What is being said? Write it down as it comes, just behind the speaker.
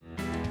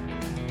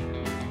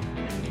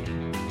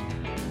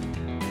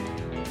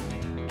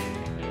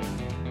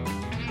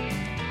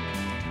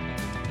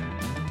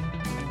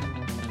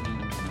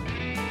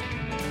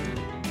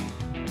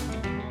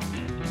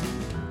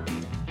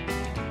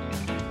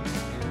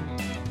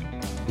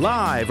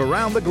Live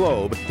around the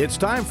globe, it's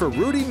time for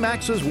Rudy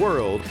Maxa's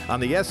World on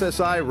the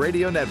SSI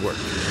Radio Network.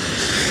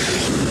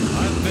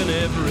 I've been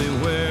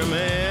everywhere,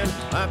 man.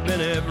 I've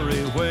been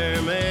everywhere,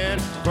 man.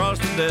 Across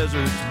the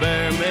deserts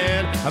bare,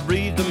 man. I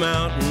breathe the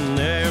mountain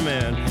air,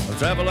 man. Of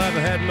travel I've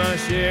had my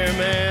share,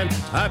 man.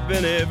 I've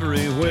been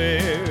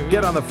everywhere.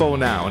 Get on the phone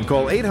now and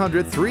call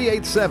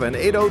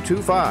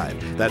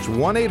 800-387-8025. That's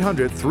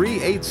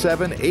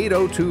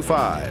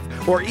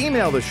 1-800-387-8025. Or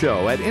email the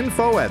show at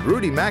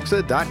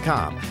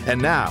info@rudymaxa.com.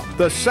 And now,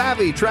 the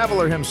savvy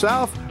traveler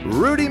himself,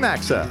 Rudy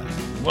Maxa.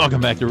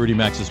 Welcome back to Rudy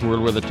Maxa's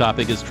World, where the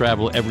topic is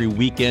travel every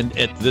weekend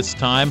at this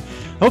time.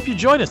 Hope you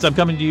join us. I'm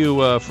coming to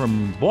you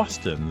from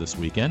Boston this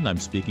weekend. I'm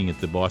speaking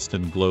at the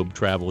Boston Globe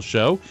Travel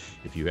Show.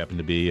 If you happen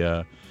to be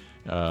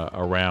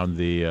around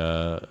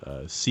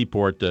the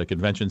Seaport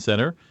Convention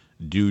Center,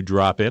 do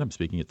drop in. I'm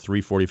speaking at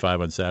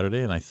 3:45 on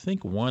Saturday, and I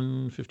think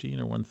 1:15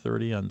 or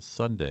 1:30 on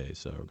Sunday.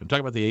 So we're going to talk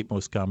about the 8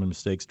 most common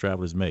mistakes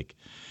travelers make.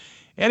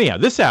 Anyhow,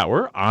 this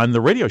hour on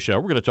the radio show,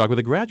 we're going to talk with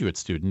a graduate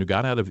student who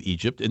got out of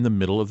Egypt in the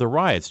middle of the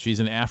riots. She's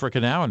in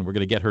Africa now, and we're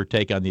going to get her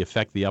take on the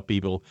effect the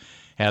upheaval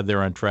had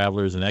there on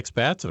travelers and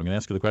expats. And I'm going to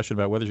ask her the question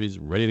about whether she's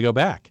ready to go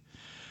back.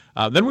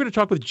 Then we're going to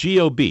talk with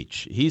Geo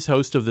Beach. He's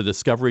host of the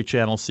Discovery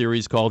Channel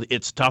series called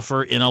It's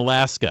Tougher in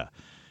Alaska.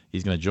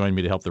 He's going to join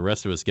me to help the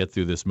rest of us get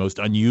through this most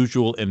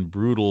unusual and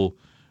brutal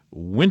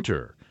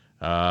winter.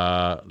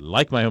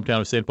 Like my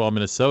hometown of St. Paul,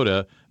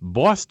 Minnesota,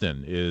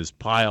 Boston is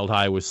piled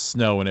high with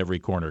snow in every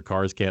corner.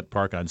 Cars can't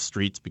park on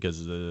streets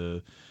because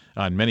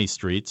on many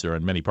streets, or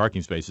on many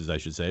parking spaces, I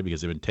should say,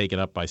 because they've been taken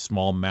up by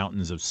small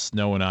mountains of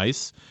snow and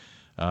ice.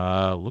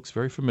 Looks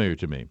very familiar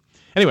to me.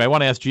 Anyway, I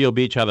want to ask Geo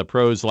Beach how the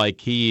pros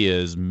like he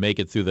is make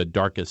it through the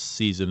darkest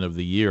season of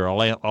the year. I'll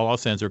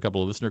also answer a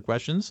couple of listener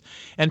questions.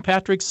 And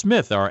Patrick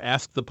Smith, our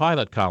Ask the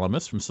Pilot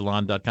columnist from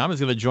Salon.com, is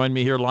going to join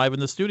me here live in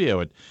the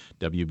studio at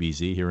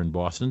WBZ here in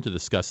Boston to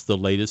discuss the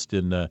latest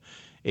in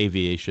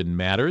aviation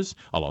matters.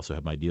 I'll also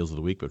have my deals of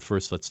the week, but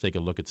first let's take a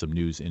look at some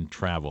news in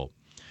travel.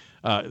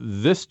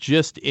 This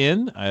just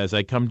in, as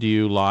I come to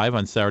you live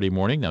on Saturday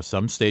morning. Now,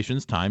 some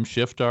stations time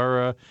shift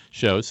our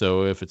show,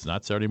 so if it's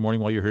not Saturday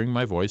morning while you're hearing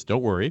my voice,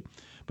 don't worry.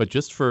 But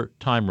just for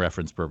time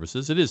reference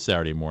purposes, it is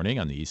Saturday morning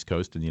on the East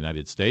Coast in the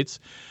United States.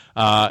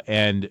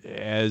 And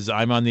as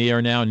I'm on the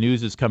air now,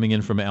 news is coming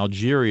in from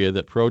Algeria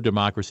that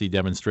pro-democracy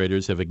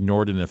demonstrators have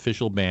ignored an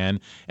official ban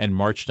and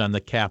marched on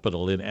the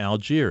capital in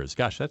Algiers.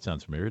 Gosh, that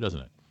sounds familiar, doesn't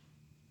it?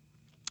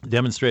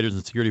 Demonstrators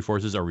and security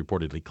forces are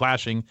reportedly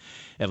clashing.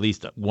 At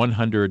least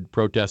 100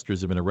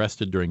 protesters have been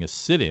arrested during a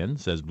sit-in,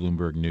 says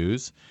Bloomberg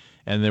News.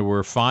 And there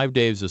were 5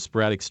 days of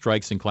sporadic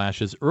strikes and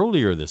clashes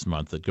earlier this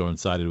month that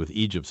coincided with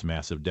Egypt's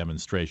massive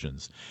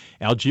demonstrations.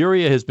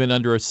 Algeria has been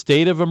under a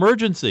state of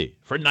emergency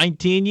for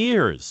 19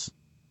 years.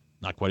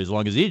 Not quite as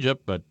long as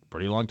Egypt, but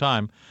pretty long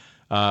time.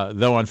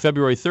 Though on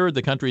February 3rd,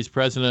 the country's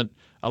president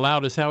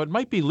allowed us how it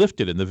might be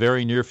lifted in the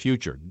very near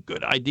future.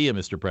 Good idea,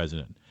 Mr.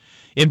 President.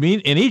 In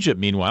Egypt,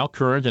 meanwhile,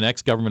 current and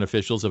ex-government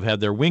officials have had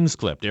their wings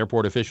clipped.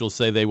 Airport officials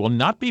say they will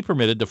not be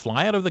permitted to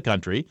fly out of the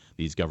country,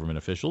 these government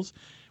officials,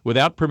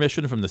 without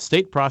permission from the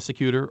state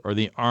prosecutor or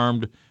the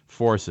armed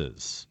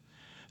forces.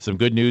 Some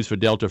good news for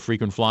Delta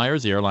frequent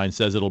flyers. The airline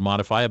says it'll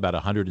modify about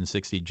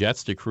 160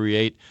 jets to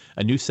create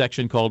a new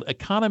section called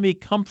Economy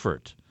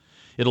Comfort.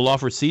 It'll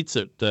offer seats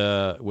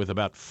with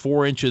about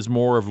 4 inches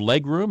more of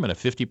legroom and a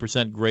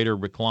 50% greater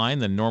recline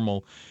than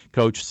normal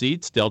coach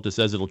seats. Delta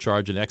says it'll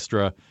charge an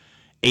extra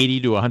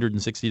 $80 to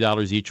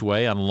 $160 each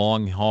way on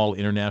long-haul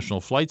international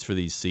flights for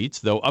these seats,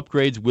 though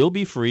upgrades will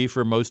be free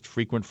for most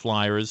frequent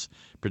flyers,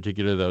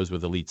 particularly those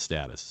with elite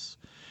status.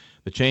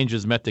 The change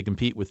is meant to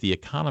compete with the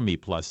Economy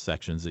Plus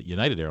sections that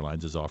United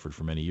Airlines has offered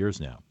for many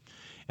years now.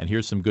 And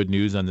here's some good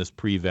news on this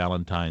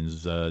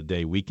pre-Valentine's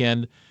Day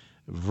weekend.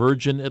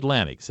 Virgin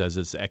Atlantic says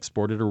it's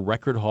exported a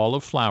record haul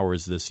of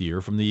flowers this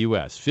year from the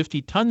U.S.,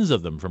 50 tons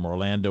of them from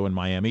Orlando and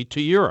Miami to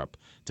Europe.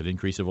 It's an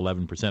increase of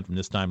 11% from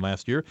this time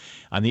last year.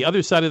 On the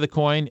other side of the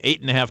coin,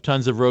 8.5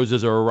 tons of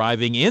roses are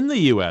arriving in the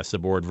U.S.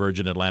 aboard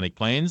Virgin Atlantic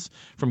planes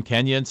from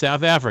Kenya and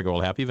South Africa. Well,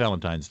 happy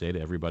Valentine's Day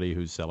to everybody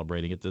who's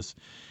celebrating it this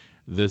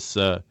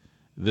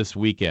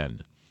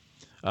weekend.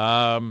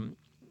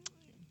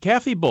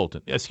 Katie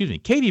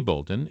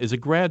Bolton is a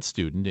grad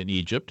student in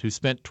Egypt who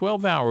spent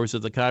 12 hours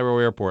at the Cairo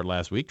airport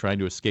last week trying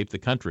to escape the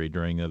country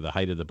during the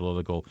height of the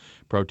political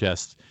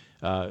protests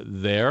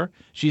there.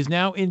 She's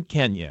now in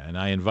Kenya, and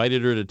I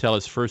invited her to tell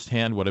us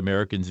firsthand what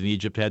Americans in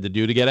Egypt had to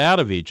do to get out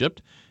of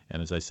Egypt.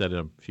 And as I said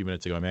a few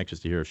minutes ago, I'm anxious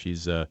to hear if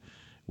she's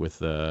with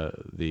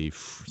the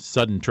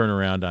sudden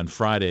turnaround on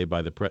Friday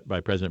by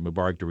President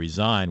Mubarak to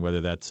resign,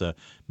 whether that's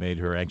made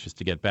her anxious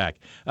to get back.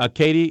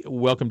 Katie,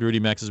 welcome to Rudy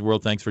Maxa's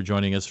World. Thanks for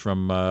joining us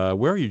from,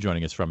 where are you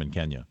joining us from in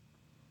Kenya?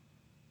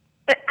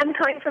 I'm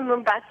calling from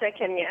Mombasa,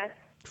 Kenya.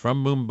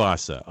 From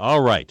Mombasa.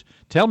 All right.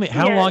 Tell me,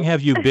 how long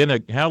have you been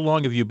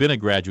a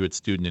graduate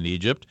student in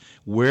Egypt?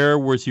 Where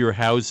was your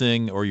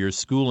housing or your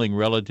schooling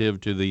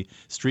relative to the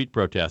street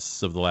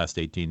protests of the last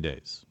 18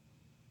 days?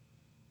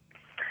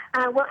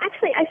 Well,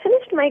 actually, I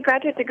finished my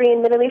graduate degree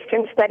in Middle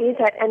Eastern Studies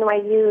at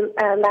NYU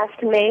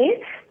last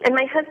May, and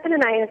my husband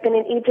and I have been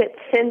in Egypt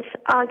since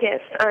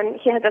August.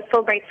 He has a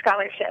Fulbright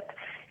scholarship,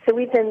 so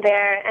we've been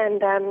there.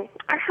 And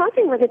our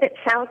housing was a bit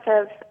south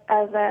of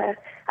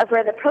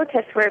where the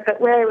protests were, but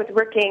where I was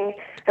working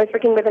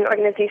with an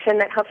organization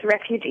that helps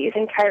refugees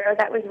in Cairo.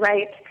 That was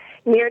right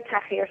near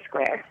Tahrir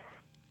Square.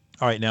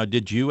 All right. Now,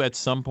 did you at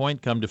some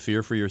point come to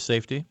fear for your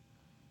safety?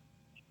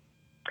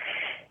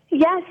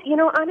 Yes,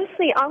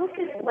 honestly, all of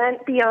this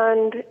went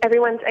beyond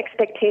everyone's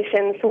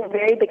expectations from the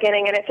very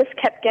beginning, and it just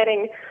kept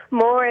getting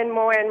more and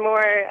more and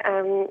more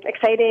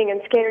exciting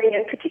and scary,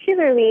 and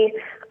particularly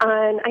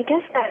on, I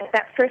guess,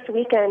 that first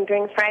weekend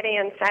during Friday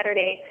and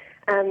Saturday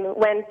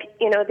when,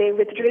 they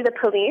withdrew the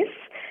police,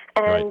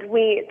 and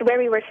right. where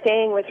we were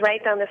staying was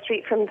right down the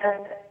street from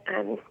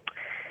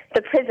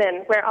the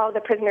prison where all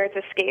the prisoners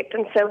escaped,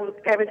 and so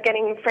I was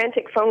getting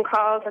frantic phone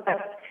calls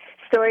about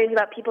stories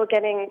about people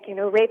getting,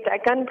 raped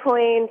at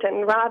gunpoint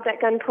and robbed at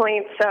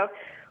gunpoint. So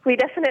we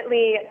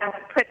definitely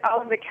put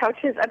all of the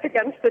couches up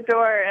against the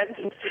door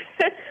and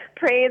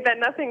prayed that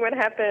nothing would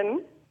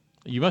happen.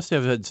 You must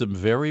have had some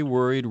very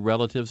worried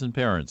relatives and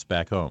parents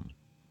back home.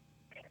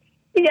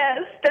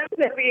 Yes,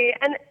 definitely.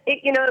 And,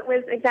 it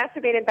was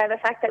exacerbated by the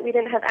fact that we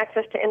didn't have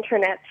access to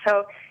internet.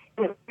 So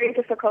it was very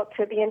difficult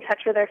to be in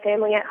touch with our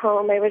family at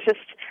home. I was just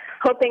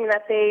hoping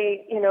that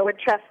they, would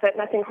trust that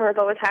nothing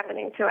horrible was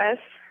happening to us.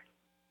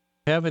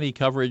 Have any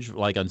coverage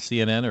like on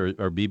CNN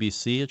or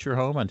BBC at your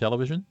home on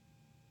television?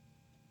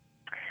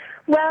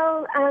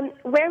 Well,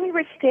 where we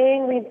were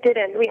staying, we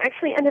didn't. We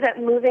actually ended up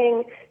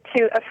moving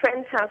to a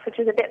friend's house, which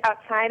is a bit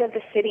outside of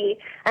the city,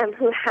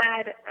 who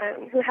had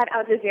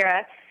Al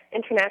Jazeera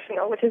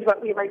International, which is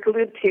what we were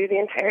glued to the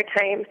entire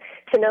time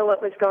to know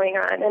what was going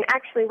on. And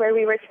actually, where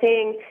we were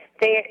staying,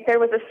 there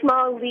was a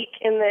small leak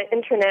in the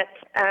internet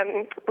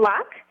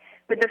block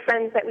with the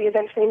friends that we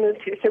eventually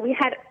moved to. So we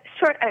had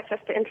short access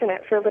to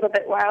internet for a little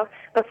bit while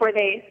before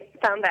they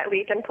found that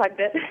leak and plugged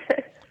it.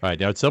 All right.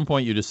 Now, at some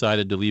point, you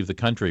decided to leave the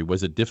country.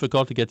 Was it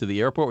difficult to get to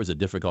the airport? Was it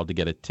difficult to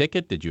get a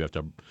ticket? Did you have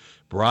to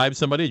bribe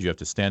somebody? Did you have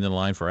to stand in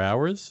line for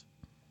hours?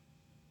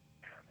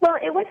 Well,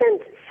 it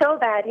wasn't so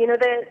bad.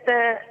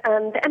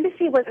 The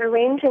embassy was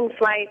arranging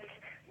flights,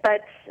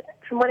 but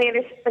from what I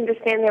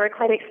understand, they were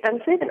quite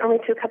expensive and only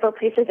to a couple of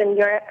places in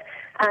Europe.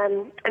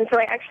 And so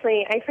I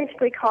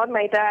frantically called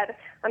my dad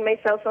on my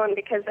cell phone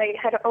because I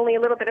had only a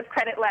little bit of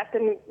credit left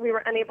and we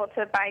were unable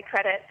to buy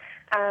credit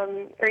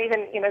or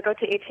even, go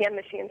to ATM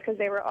machines because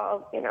they were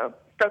all,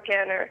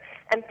 broken or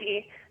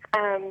empty.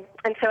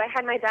 And so I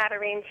had my dad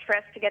arrange for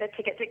us to get a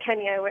ticket to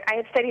Kenya. I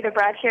had studied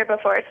abroad here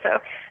before,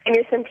 so I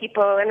knew some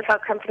people and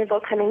felt comfortable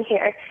coming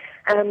here.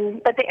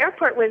 But the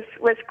airport was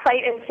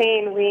quite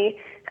insane. We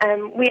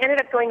ended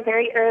up going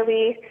very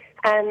early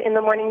in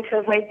the morning to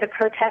avoid the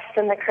protests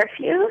and the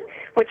curfew,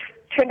 which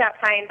turned out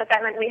fine, but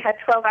that meant we had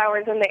 12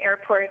 hours in the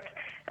airport,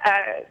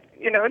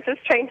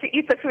 just trying to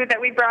eat the food that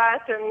we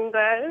brought and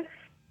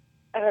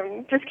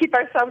just keep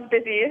ourselves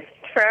busy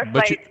for our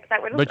flight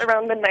that was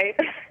around midnight.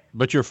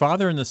 But your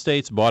father in the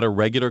States bought a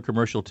regular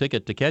commercial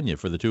ticket to Kenya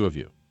for the two of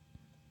you.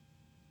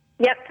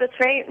 Yep, that's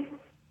right.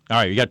 All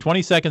right, you got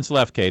 20 seconds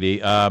left,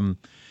 Katie.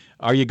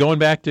 Are you going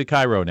back to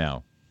Cairo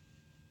now?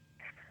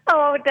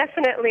 Oh,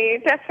 definitely.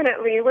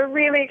 We're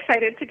really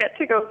excited to get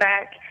to go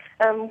back.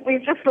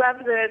 We've just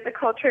loved the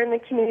culture and the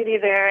community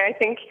there, I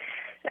think.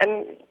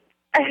 And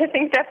I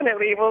think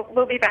definitely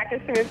we'll be back as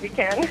soon as we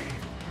can.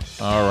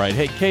 All right.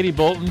 Hey, Katie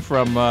Bolton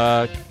from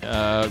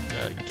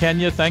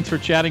Kenya, thanks for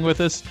chatting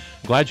with us.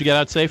 Glad you got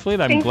out safely,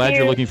 and I'm glad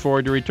you're looking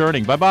forward to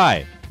returning.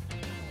 Bye-bye.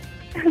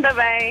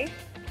 Bye-bye.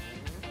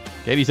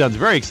 Katie sounds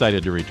very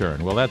excited to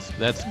return. Well,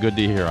 that's good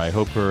to hear. I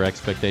hope her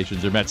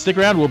expectations are met. Stick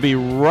around. We'll be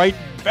right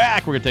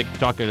back. We're going to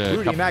talk to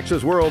Rudy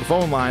Maxa's World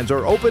phone lines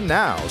are open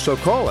now, so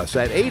call us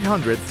at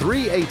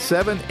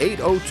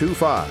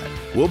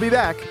 800-387-8025. We'll be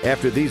back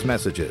after these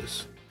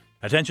messages.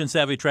 Attention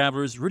savvy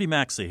travelers, Rudy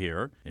Maxa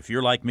here. If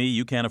you're like me,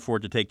 you can't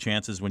afford to take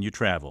chances when you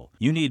travel.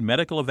 You need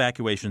medical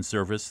evacuation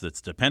service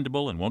that's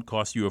dependable and won't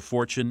cost you a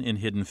fortune in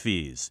hidden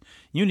fees.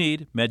 You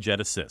need MedJet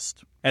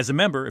Assist. As a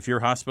member, if you're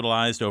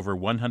hospitalized over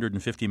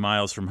 150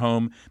 miles from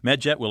home,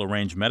 MedJet will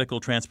arrange medical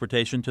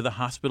transportation to the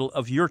hospital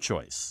of your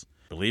choice.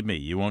 Believe me,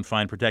 you won't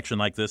find protection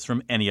like this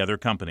from any other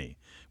company,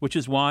 which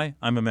is why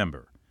I'm a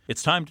member.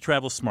 It's time to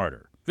travel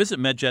smarter. Visit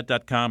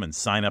MedJet.com and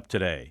sign up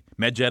today.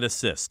 MedJet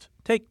Assist.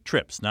 Take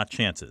trips, not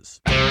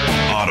chances.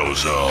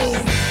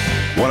 AutoZone.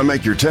 Want to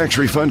make your tax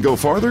refund go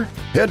farther?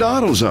 Head to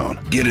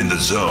AutoZone. Get in the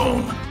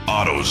zone.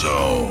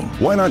 AutoZone.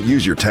 Why not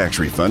use your tax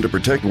refund to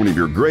protect one of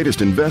your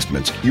greatest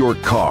investments, your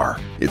car?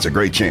 It's a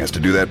great chance to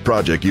do that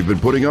project you've been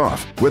putting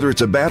off. Whether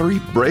it's a battery,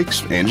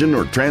 brakes, engine,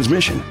 or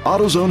transmission,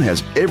 AutoZone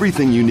has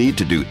everything you need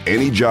to do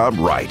any job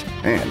right.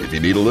 And if you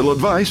need a little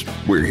advice,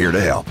 we're here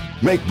to help.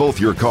 Make both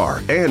your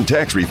car and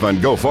tax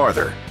refund go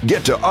farther.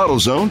 Get to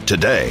AutoZone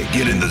today.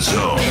 Get in the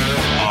zone.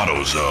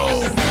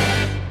 AutoZone.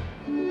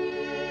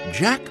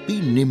 Jack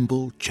be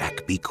nimble,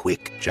 Jack be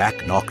quick.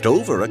 Jack knocked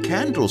over a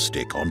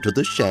candlestick onto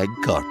the shag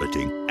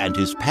carpeting, and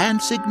his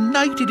pants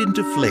ignited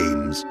into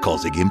flames,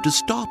 causing him to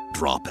stop,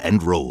 drop,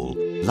 and roll.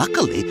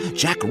 Luckily,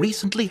 Jack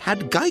recently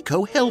had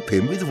Geico help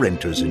him with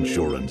renter's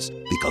insurance,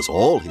 because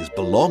all his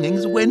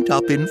belongings went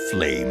up in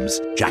flames.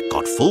 Jack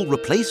got full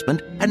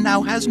replacement and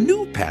now has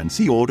new pants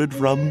he ordered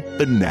from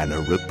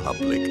Banana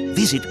Republic.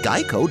 Visit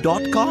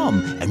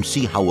geico.com and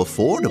see how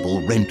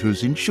affordable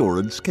renter's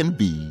insurance can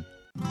be.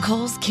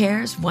 Kohl's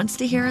Cares wants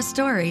to hear a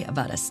story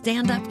about a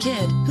stand-up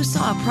kid who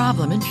saw a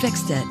problem and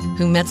fixed it,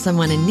 who met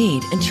someone in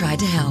need and tried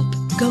to help.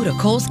 Go to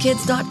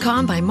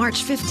KohlsKids.com by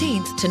March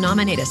 15th to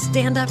nominate a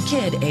stand-up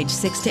kid age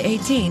 6 to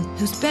 18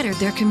 who's bettered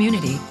their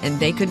community, and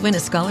they could win a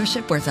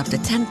scholarship worth up to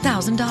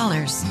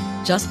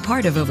 $10,000. Just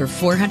part of over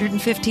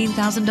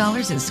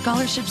 $415,000 in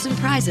scholarships and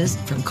prizes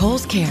from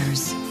Kohl's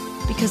Cares.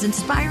 Because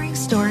inspiring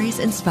stories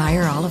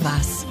inspire all of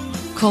us.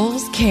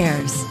 Kohl's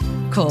Cares.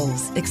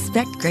 Kohl's.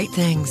 Expect great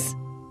things.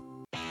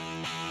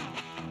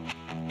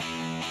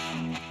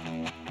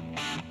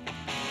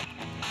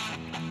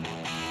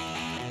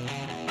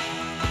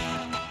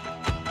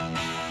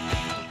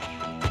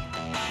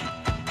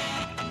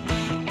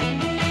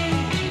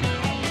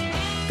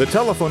 The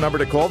telephone number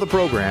to call the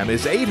program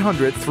is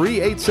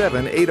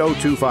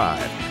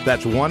 800-387-8025.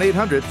 That's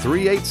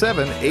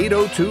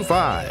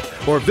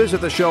 1-800-387-8025. Or visit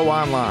the show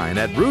online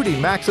at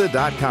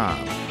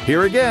rudymaxa.com.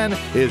 Here again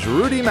is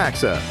Rudy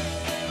Maxa.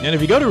 And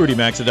if you go to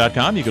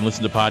rudymaxa.com, you can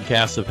listen to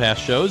podcasts of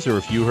past shows, or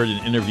if you heard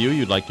an interview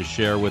you'd like to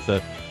share with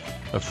a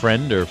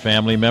friend or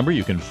family member,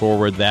 you can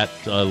forward that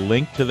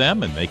link to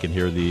them, and they can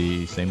hear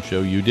the same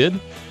show you did.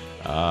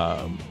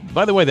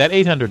 By the way, that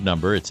 800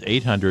 number, it's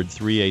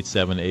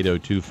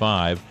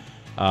 800-387-8025.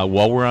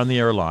 While we're on the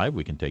air live,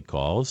 we can take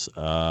calls.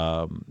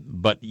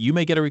 But you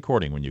may get a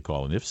recording when you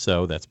call, and if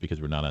so, that's because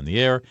we're not on the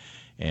air.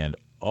 And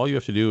all you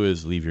have to do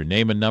is leave your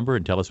name and number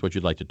and tell us what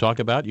you'd like to talk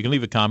about. You can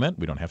leave a comment.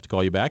 We don't have to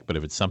call you back, but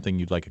if it's something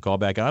you'd like a call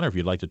back on, or if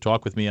you'd like to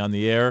talk with me on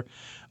the air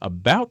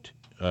about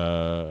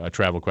a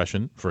travel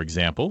question, for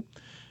example,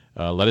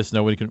 let us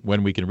know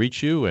when we can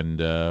reach you, and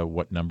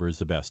what number is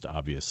the best,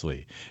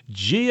 obviously.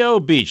 Geo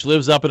Beach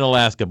lives up in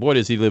Alaska. Boy,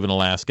 does he live in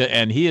Alaska.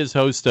 And he is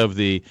host of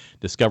the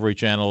Discovery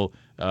Channel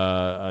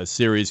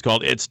series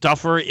called It's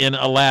Tougher in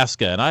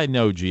Alaska. And I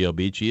know Geo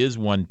Beach. He is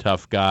one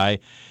tough guy.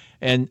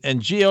 And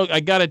Geo,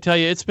 I got to tell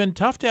you, it's been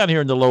tough down here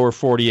in the lower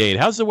 48.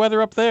 How's the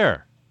weather up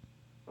there?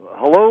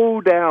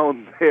 Hello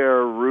down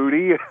there,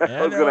 Rudy.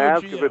 I was going to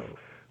ask if it's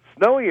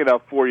snowing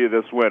enough for you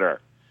this winter.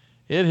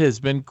 It has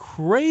been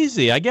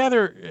crazy. I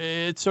gather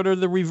it's sort of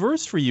the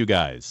reverse for you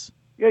guys.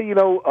 Yeah,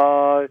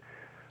 all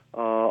the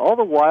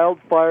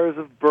wildfires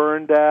have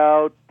burned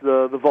out.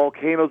 The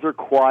volcanoes are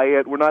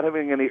quiet. We're not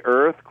having any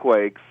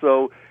earthquakes.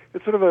 So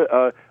it's sort of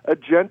a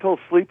gentle,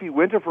 sleepy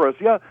winter for us.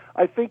 Yeah,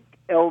 I think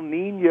El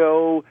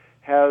Nino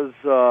has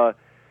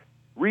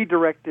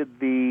redirected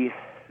the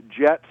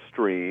jet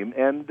stream,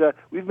 and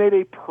we've made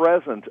a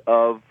present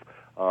of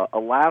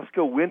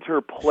Alaska winter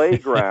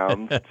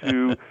playgrounds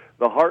to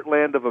the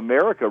heartland of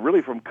America,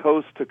 really from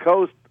coast to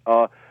coast.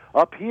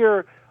 Up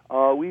here,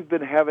 we've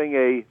been having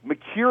a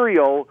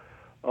mercurial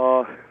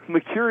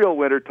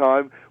winter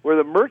time where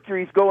the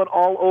mercury's going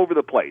all over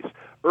the place.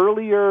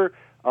 Earlier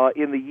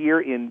in the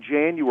year, in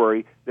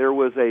January, there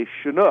was a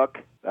Chinook.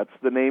 That's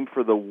the name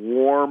for the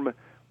warm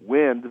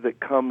wind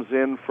that comes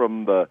in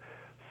from the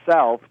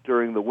south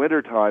during the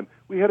wintertime.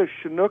 We had a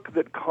Chinook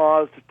that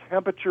caused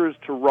temperatures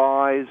to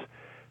rise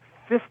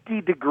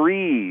 50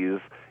 degrees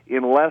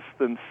in less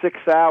than 6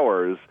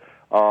 hours,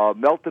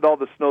 melted all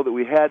the snow that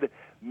we had,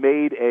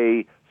 made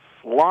a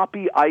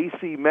sloppy,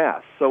 icy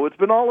mess. So it's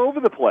been all over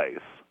the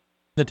place.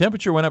 The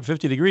temperature went up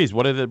 50 degrees.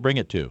 What did it bring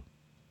it to?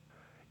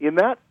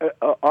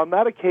 On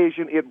that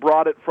occasion, it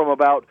brought it from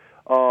about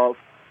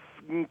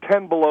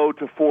 10 below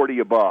to 40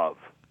 above.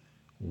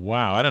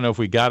 Wow. I don't know if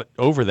we got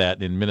over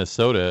that in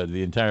Minnesota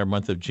the entire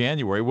month of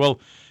January. Well,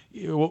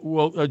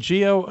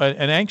 Geo,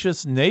 an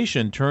anxious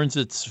nation turns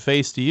its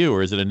face to you,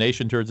 or is it a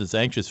nation turns its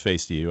anxious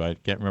face to you? I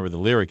can't remember the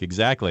lyric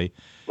exactly.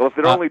 Well, if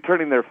they're only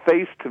turning their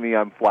face to me,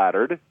 I'm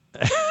flattered.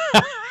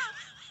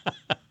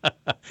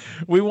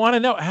 We want to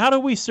know, how do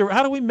we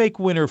make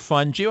winter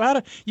fun,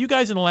 Geo? You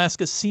guys in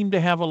Alaska seem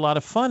to have a lot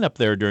of fun up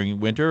there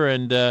during winter,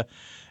 and there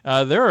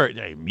are,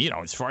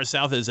 as far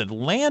south as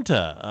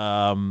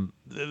Atlanta,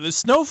 the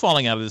snow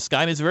falling out of the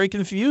sky, and it's very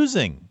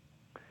confusing.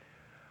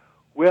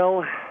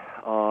 Well,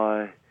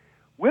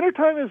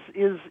 wintertime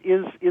is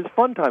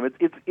fun time.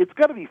 It's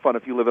got to be fun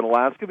if you live in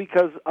Alaska,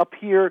 because up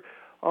here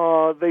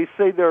they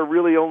say there are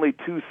really only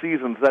two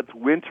seasons. That's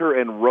winter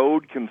and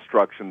road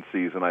construction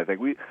season. I think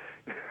we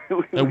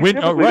typically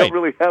don't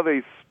really have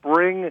a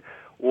spring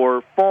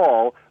or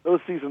fall. Those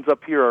seasons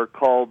up here are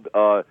called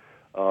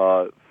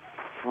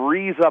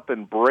freeze up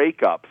and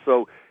break up.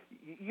 So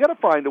you got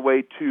to find a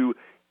way to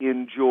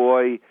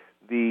enjoy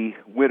the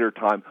winter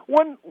time.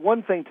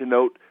 One thing to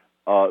note,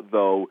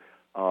 though,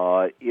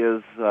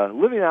 is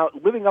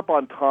living up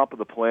on top of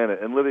the planet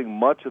and living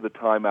much of the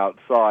time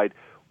outside.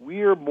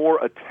 We're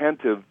more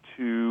attentive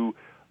to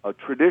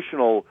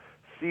traditional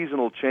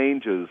seasonal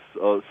changes,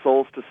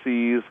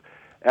 solstices,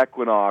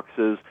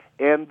 equinoxes,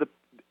 and the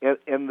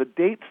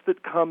dates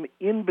that come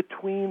in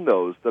between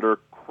those that are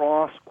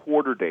cross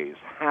quarter days,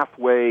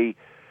 halfway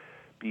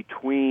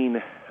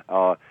between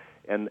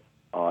an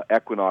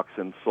equinox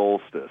and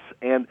solstice.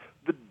 And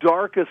the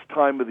darkest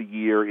time of the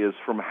year is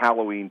from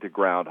Halloween to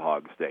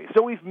Groundhog's Day.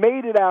 So we've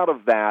made it out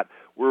of that.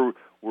 We're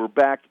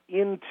back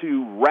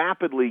into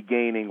rapidly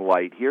gaining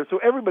light here. So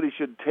everybody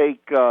should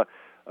take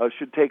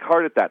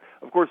heart at that.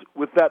 Of course,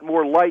 with that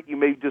more light, you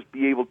may just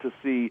be able to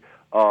see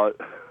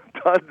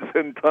tons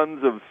and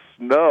tons of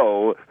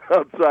snow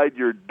outside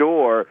your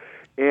door,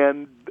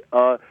 and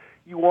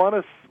you want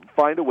to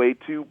find a way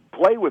to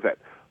play with it.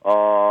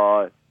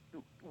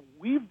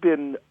 We've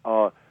been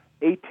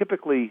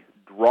atypically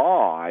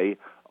dry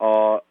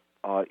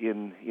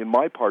in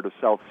my part of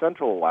south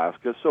central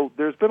Alaska, so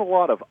there's been a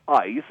lot of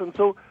ice, and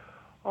so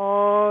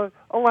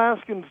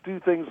Alaskans do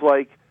things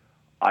like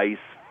ice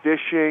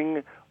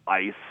fishing,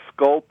 ice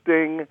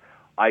sculpting,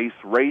 ice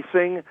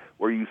racing,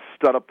 where you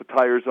stud up the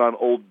tires on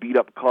old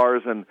beat-up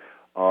cars and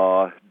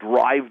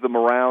drive them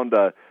around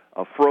a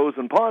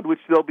frozen pond, which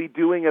they'll be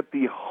doing at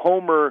the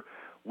Homer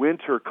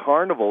Winter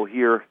Carnival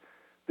here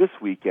this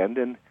weekend.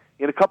 And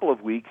in a couple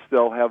of weeks,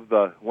 they'll have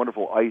the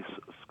wonderful ice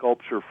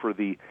sculpture for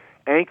the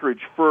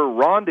Anchorage Fur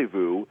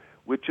Rendezvous,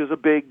 which is a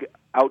big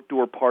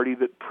outdoor party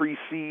that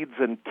precedes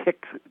and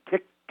kicks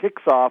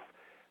off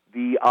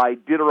the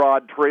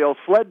Iditarod Trail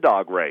sled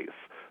dog race.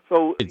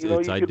 So it's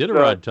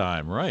Iditarod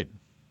time, right?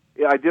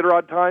 Yeah,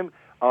 Iditarod time.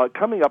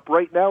 Coming up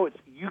right now, it's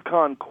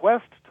Yukon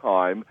Quest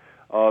time.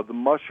 The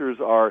mushers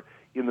are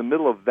in the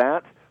middle of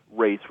that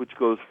race, which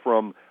goes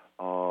from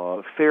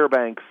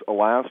Fairbanks,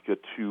 Alaska,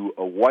 to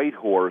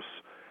Whitehorse,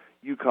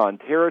 Yukon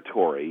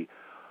Territory.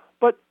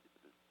 But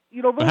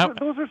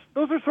those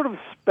are sort of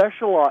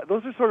specialized.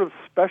 Those are sort of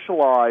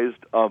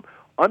specialized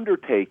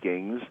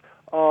undertakings.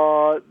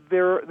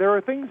 There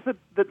are things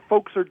that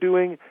folks are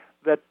doing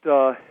that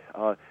are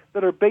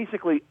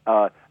basically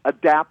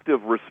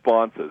adaptive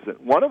responses. And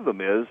one of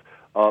them is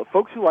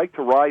folks who like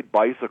to ride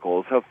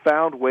bicycles have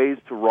found ways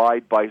to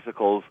ride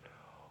bicycles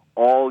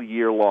all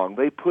year long.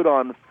 They put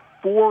on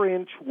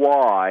 4-inch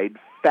wide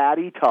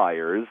fatty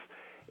tires,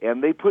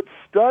 and they put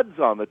studs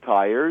on the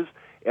tires,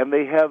 and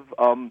they have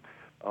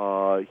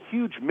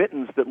huge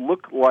mittens that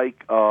look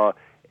like a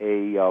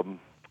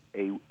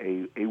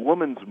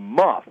woman's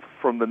muff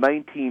from the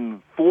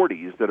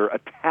 1940s that are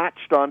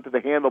attached onto the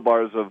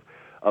handlebars of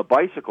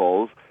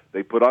bicycles.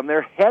 They put on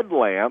their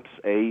headlamps,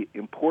 a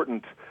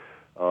important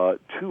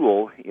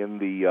tool in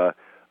the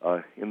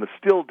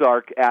still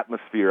dark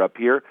atmosphere up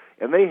here,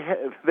 and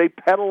they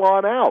pedal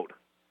on out.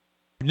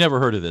 I've never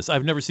heard of this.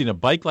 I've never seen a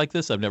bike like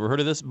this. I've never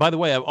heard of this. By the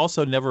way, I've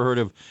also never heard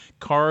of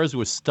cars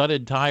with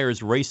studded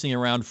tires racing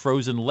around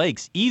frozen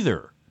lakes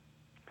either.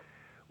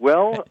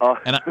 Well,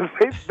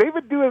 they've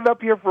been doing it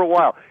up here for a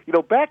while.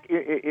 Back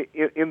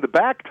in the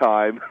back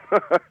time,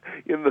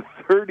 in the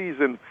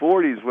 30s and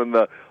 40s, when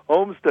the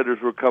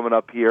homesteaders were coming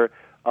up here,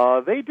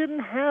 they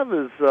didn't have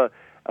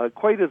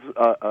quite the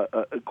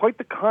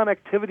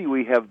connectivity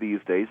we have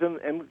these days,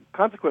 and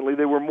consequently,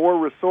 they were more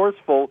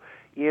resourceful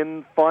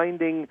in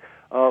finding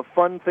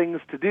fun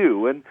things to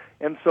do. And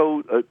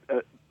so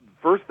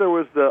first there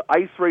was the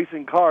ice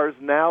racing cars.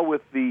 Now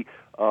with the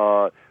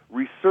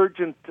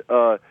resurgent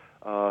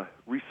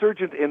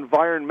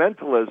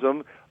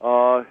environmentalism,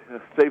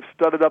 they've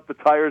studded up the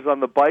tires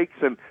on the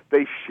bikes, and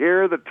they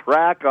share the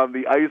track on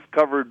the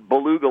ice-covered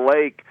Beluga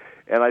Lake.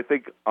 And I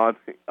think on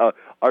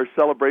our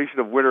celebration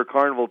of Winter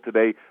Carnival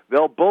today,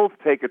 they'll both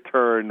take a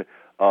turn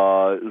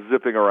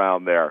zipping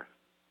around there.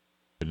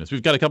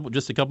 We've got a couple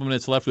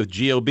minutes left with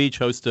Geo Beach,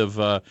 host of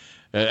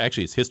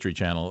actually it's History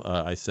Channel.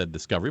 I said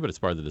Discovery, but it's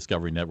part of the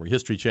Discovery Network.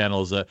 History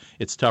Channel's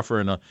It's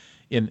Tougher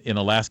in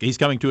Alaska. He's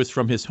coming to us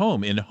from his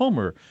home in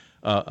Homer,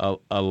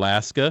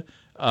 Alaska.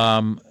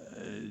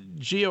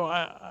 Geo,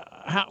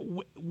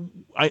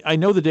 I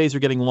know the days are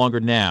getting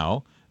longer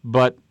now,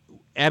 but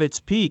at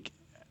its peak,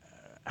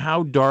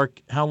 how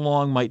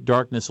long might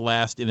darkness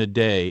last in a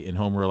day in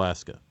Homer,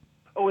 Alaska?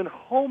 Oh, in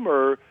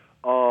Homer,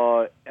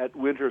 at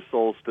winter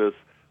solstice,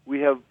 we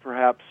have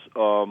perhaps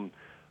 6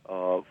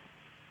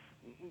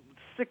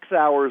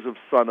 hours of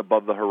sun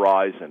above the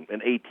horizon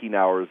and 18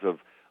 hours of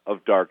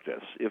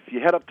darkness. If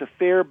you head up to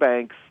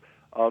Fairbanks,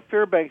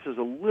 Fairbanks is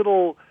a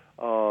little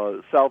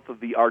south of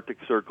the Arctic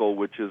Circle,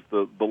 which is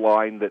the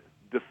line that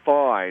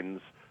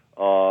defines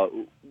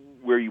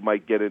where you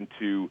might get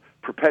into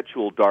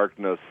perpetual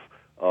darkness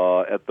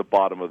at the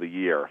bottom of the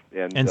year.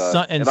 And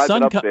I've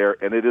been up there,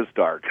 and it is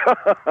dark.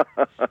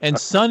 And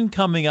sun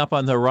coming up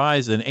on the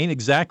horizon ain't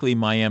exactly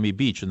Miami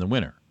Beach in the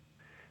winter.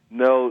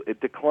 No,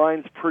 it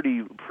declines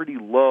pretty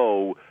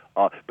low.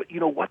 But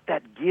what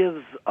that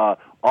gives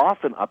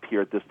often up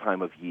here at this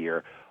time of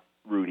year,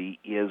 Rudy,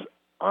 is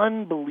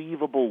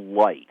unbelievable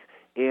light.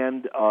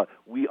 And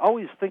we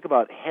always think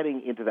about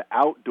heading into the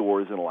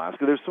outdoors in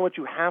Alaska. There's so much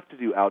you have to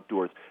do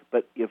outdoors.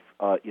 But if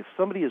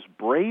somebody is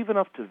brave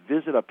enough to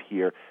visit up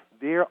here,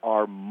 there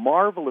are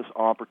marvelous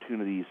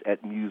opportunities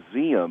at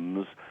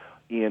museums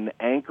in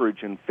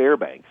Anchorage and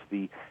Fairbanks.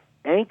 The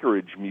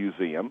Anchorage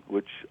Museum,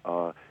 which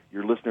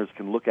your listeners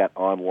can look at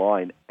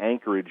online,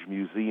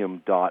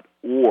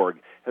 anchoragemuseum.org,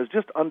 has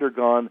just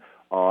undergone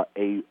a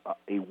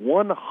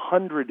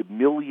 $100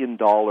 million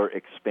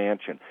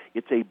expansion.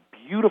 It's a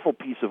beautiful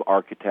piece of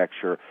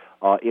architecture.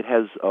 It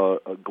has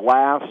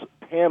glass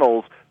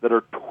panels that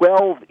are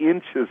 12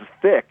 inches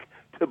thick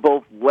to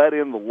both let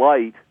in the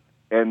light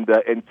and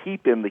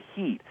keep in the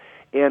heat.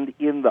 And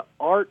in the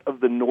Art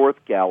of the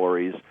North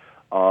galleries,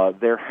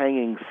 they're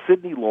hanging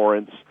Sidney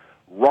Lawrence,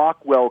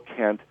 Rockwell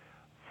Kent,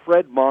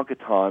 Fred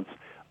Monkatons,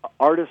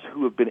 artists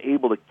who have been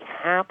able to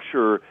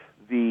capture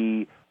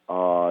the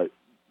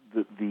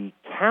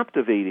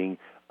captivating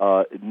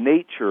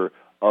nature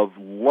of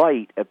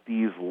light at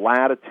these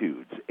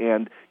latitudes.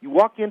 And you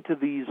walk into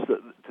these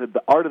to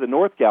the Art of the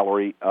North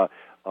Gallery at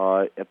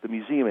the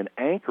museum in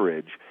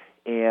Anchorage,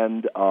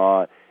 and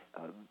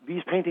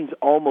these paintings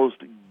almost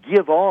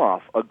give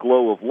off a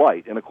glow of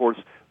light. And of course,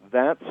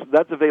 that's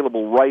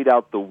available right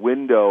out the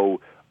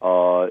window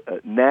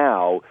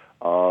now.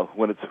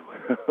 When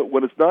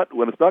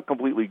it's not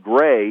completely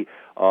gray,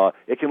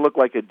 it can look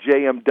like a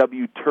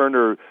J.M.W.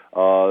 Turner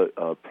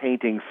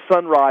painting,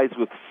 Sunrise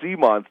with Sea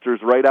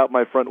Monsters, right out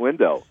my front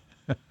window.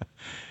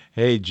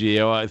 Hey,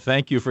 Gio,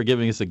 thank you for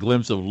giving us a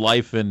glimpse of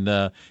life in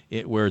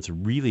where it's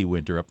really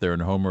winter up there in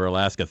Homer,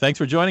 Alaska. Thanks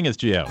for joining us,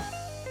 Gio.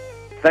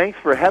 Thanks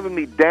for having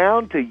me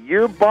down to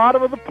your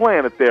bottom of the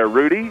planet there,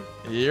 Rudy.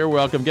 You're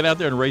welcome. Get out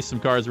there and race some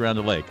cars around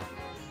the lake.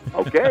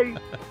 Okay.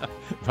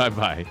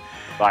 Bye-bye.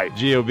 Bye.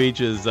 Gio Beach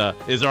is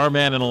our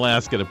man in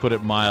Alaska, to put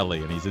it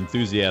mildly, and he's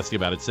enthusiastic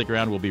about it. Stick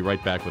around. We'll be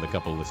right back with a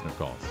couple of listener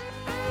calls.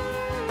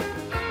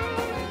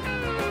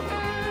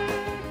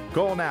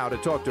 Call now to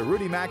talk to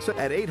Rudy Maxa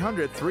at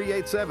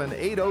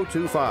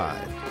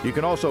 800-387-8025. You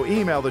can also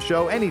email the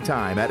show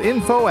anytime at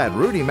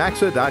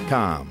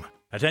info@rudymaxa.com.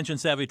 Attention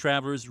savvy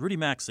travelers, Rudy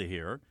Maxa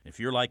here. If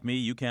you're like me,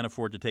 you can't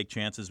afford to take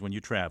chances when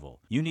you travel.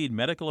 You need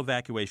medical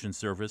evacuation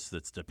service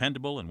that's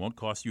dependable and won't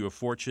cost you a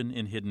fortune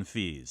in hidden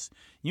fees.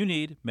 You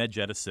need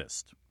MedJet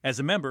Assist. As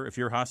a member, if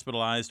you're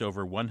hospitalized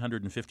over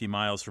 150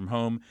 miles from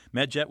home,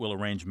 MedJet will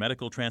arrange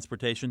medical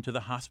transportation to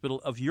the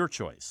hospital of your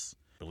choice.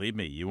 Believe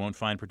me, you won't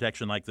find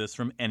protection like this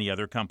from any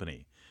other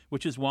company,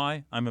 which is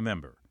why I'm a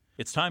member.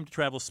 It's time to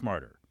travel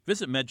smarter.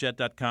 Visit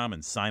medjet.com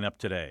and sign up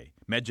today.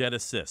 MedJet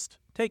Assist.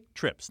 Take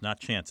trips, not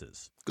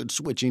chances. Could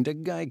switching to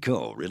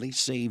Geico really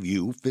save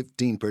you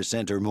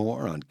 15% or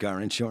more on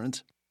car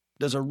insurance?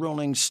 Does a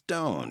rolling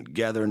stone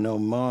gather no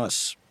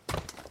moss?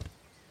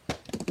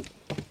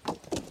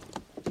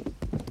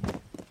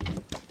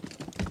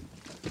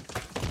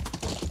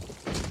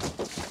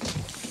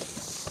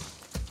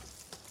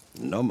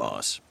 No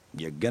moss.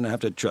 You're gonna have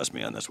to trust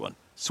me on this one.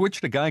 Switch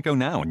to Geico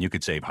now and you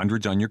could save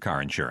hundreds on your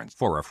car insurance.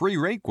 For a free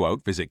rate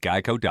quote, visit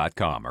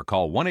geico.com or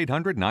call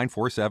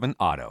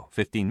 1-800-947-AUTO.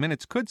 15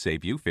 minutes could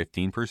save you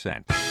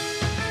 15%.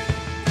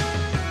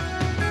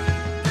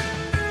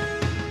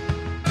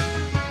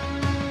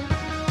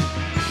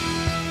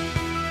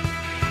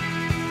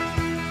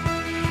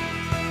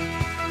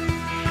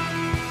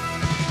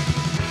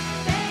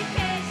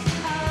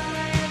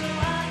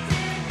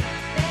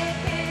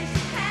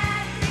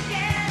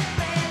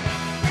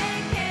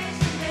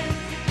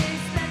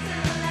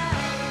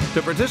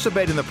 To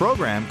participate in the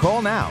program,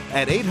 call now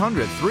at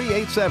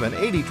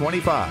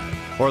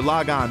 800-387-8025 or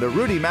log on to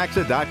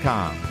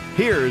rudymaxa.com.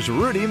 Here's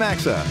Rudy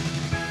Maxa.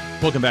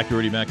 Welcome back to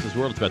Rudy Maxa's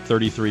World. It's about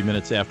 33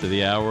 minutes after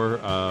the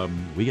hour.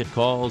 We get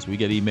calls, we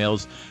get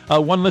emails.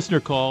 One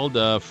listener called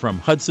from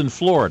Hudson,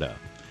 Florida,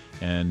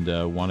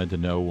 and wanted to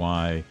know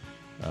why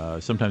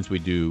sometimes we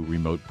do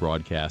remote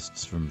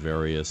broadcasts from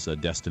various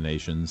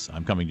destinations.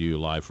 I'm coming to you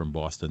live from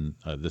Boston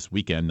this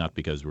weekend, not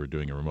because we're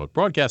doing a remote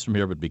broadcast from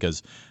here, but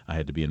because I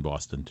had to be in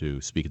Boston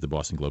to speak at the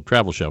Boston Globe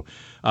Travel Show.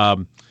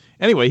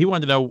 Anyway, he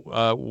wanted to know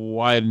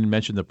why I didn't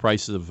mention the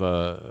price of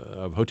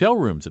hotel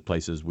rooms at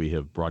places we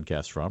have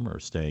broadcast from or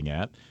staying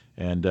at.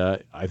 And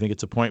I think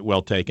it's a point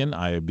well taken.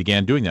 I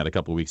began doing that a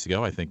couple of weeks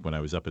ago. I think when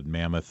I was up at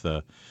Mammoth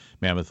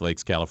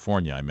Lakes,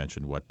 California, I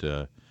mentioned what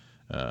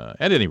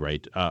at any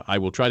rate, I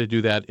will try to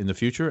do that in the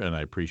future, and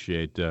I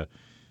appreciate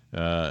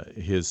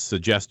his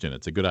suggestion.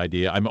 It's a good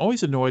idea. I'm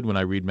always annoyed when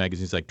I read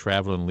magazines like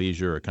Travel and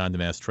Leisure or Condé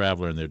Nast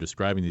Traveler, and they're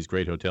describing these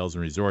great hotels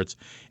and resorts,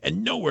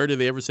 and nowhere do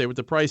they ever say what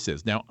the price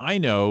is. Now, I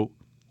know,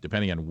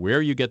 depending on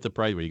where you get the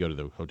price, whether you go to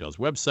the hotel's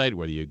website,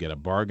 whether you get a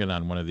bargain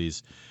on one of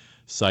these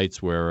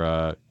sites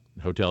where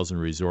hotels and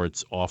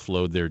resorts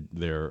offload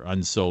their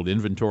unsold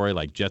inventory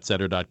like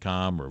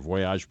jetsetter.com or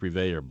Voyage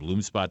Privé or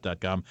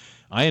Bloomspot.com.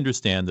 I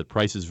understand that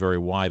prices vary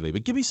widely,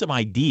 but give me some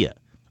idea.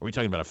 Are we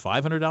talking about a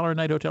 $500 a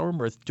night hotel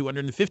room or a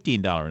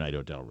 $215 a night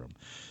hotel room?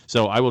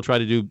 So I will try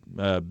to do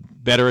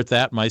better at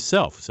that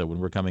myself. So when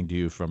we're coming to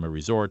you from a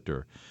resort,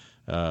 or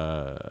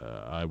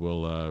I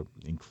will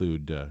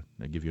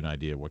give you an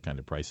idea of what kind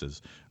of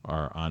prices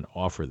are on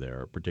offer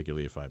there,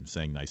 particularly if I'm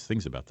saying nice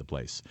things about the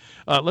place.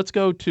 Let's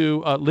go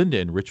to Linda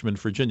in Richmond,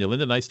 Virginia.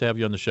 Linda, nice to have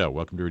you on the show.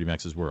 Welcome to Rudy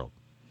Maxa's World.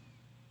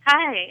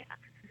 Hi.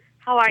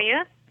 How are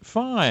you?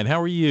 Fine.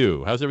 How are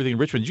you? How's everything in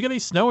Richmond? Did you get any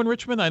snow in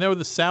Richmond? I know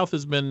the South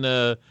has been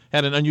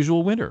had an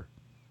unusual winter.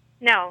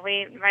 No,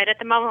 right at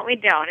the moment we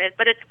don't.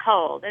 But it's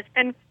cold. It's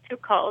been too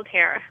cold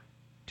here.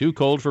 Too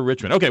cold for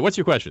Richmond. Okay, what's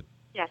your question?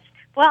 Yes.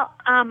 Well,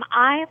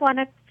 I want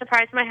to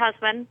surprise my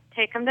husband,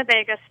 take him to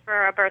Vegas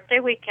for a birthday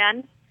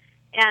weekend,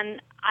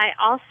 and I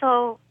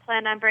also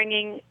plan on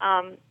bringing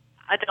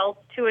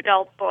two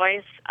adult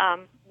boys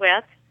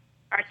with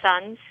our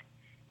sons,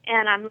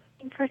 and I'm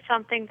looking for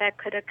something that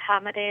could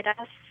accommodate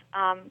us,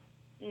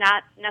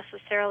 not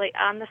necessarily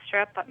on the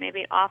Strip, but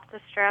maybe off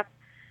the Strip,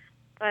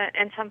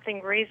 and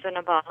something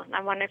reasonable. And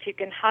I wonder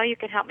how you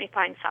can help me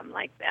find something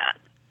like that.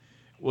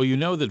 Well, you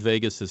know that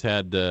Vegas has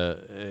had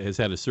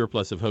a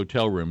surplus of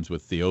hotel rooms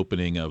with the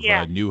opening of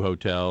new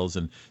hotels,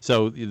 and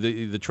so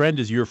the trend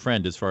is your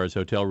friend as far as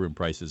hotel room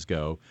prices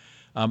go.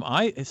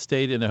 I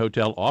stayed in a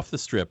hotel off the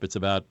Strip. It's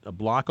about a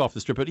block off the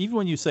Strip, but even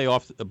when you say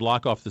a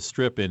block off the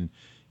Strip in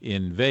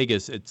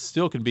Vegas, it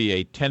still can be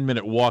a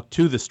 10-minute walk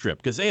to the Strip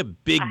because they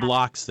have big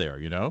blocks there,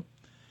 you know.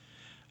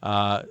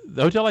 The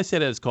hotel I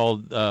stayed at is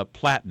called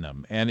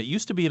Platinum, and it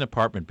used to be an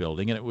apartment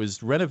building, and it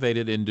was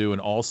renovated into an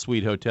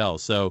all-suite hotel.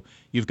 So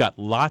you've got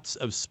lots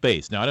of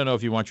space. Now, I don't know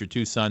if you want your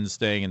two sons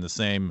staying in the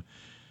same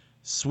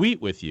suite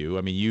with you.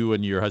 I mean, you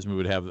and your husband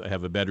would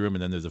have a bedroom,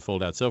 and then there's a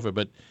fold-out sofa.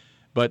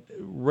 But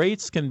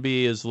rates can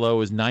be as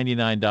low as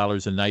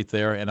 $99 a night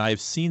there, and I've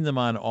seen them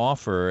on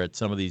offer at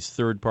some of these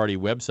third-party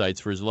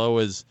websites for as low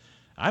as,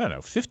 I don't know,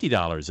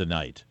 $50 a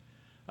night.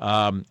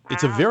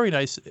 It's a very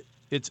nice.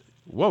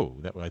 Whoa!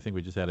 I think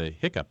we just had a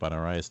hiccup on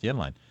our ISDN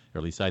line, or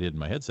at least I did in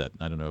my headset.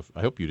 I don't know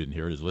I hope you didn't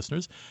hear it as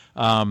listeners.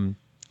 The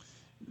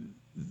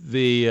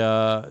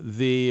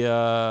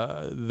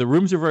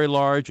rooms are very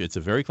large. It's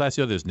a very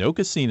classy. There's no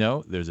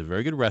casino. There's a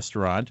very good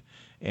restaurant,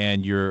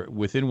 and you're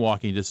within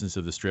walking distance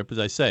of the Strip, as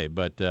I say.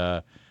 But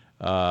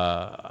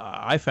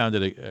I found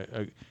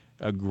it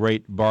a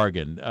great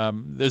bargain.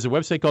 There's a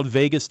website called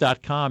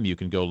Vegas.com you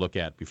can go look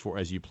at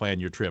as you plan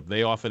your trip.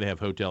 They often have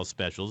hotel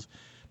specials.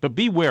 But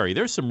be wary.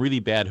 There's some really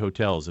bad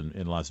hotels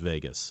in Las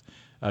Vegas.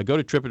 Go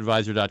to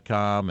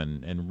TripAdvisor.com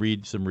and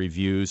read some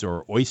reviews,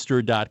 or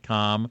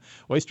Oyster.com.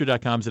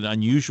 Oyster.com is an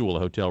unusual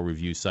hotel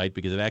review site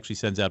because it actually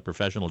sends out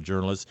professional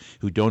journalists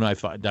who don't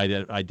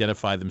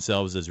identify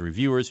themselves as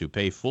reviewers, who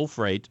pay full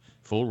rate,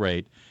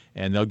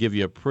 and they'll give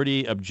you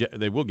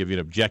they will give you an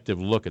objective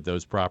look at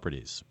those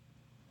properties.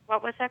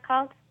 What was that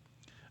called?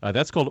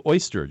 That's called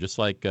Oyster, just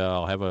like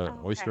I'll have a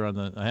oyster on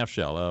the half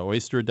shell.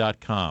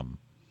 Oyster.com.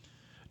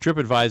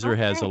 TripAdvisor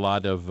has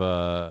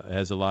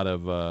a lot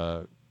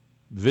of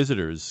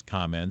visitors'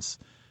 comments,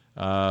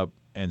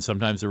 and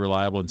sometimes they're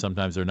reliable and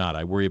sometimes they're not.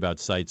 I worry about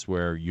sites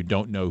where you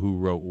don't know who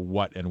wrote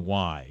what and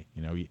why.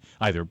 You know,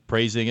 either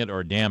praising it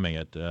or damning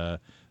it.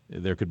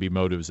 There could be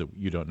motives that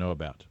you don't know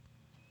about.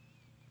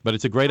 But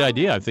it's a great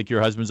idea. I think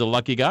your husband's a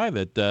lucky guy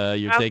that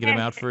you're taking him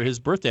out for his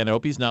birthday. And I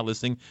hope he's not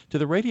listening to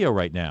the radio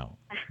right now.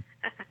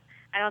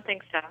 I don't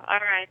think so. All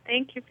right.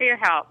 Thank you for your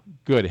help.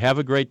 Good. Have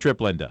a great trip,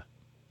 Linda.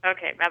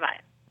 Okay. Bye-bye.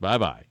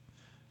 Bye-bye.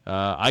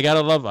 I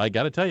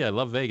gotta tell you, I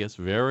love Vegas.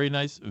 Very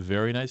nice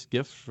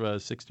gift for a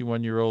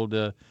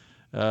 61-year-old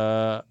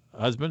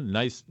husband.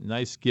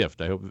 Nice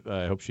gift. I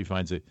hope she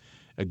finds a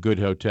good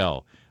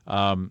hotel.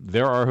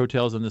 There are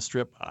hotels on the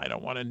Strip. I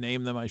don't want to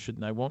name them. I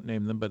won't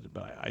name them. But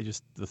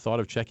the thought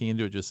of checking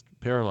into it just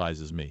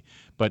paralyzes me.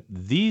 But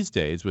these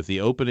days, with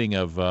the opening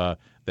of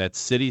that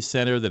city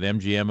center that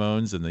MGM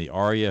owns and the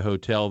Aria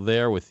Hotel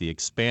there, with the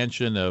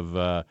expansion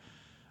of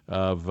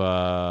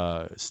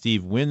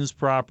Steve Wynn's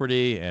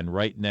property, and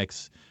right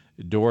next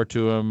door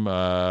to him,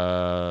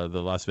 right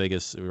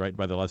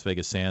by the Las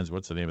Vegas Sands.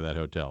 What's the name of that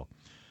hotel?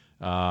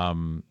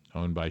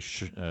 Owned by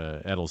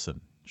Sherman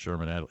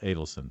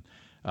Adelson.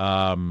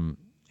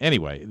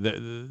 Anyway,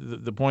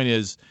 the point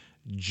is,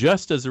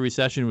 just as the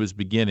recession was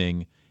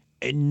beginning,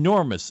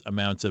 enormous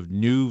amounts of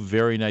new,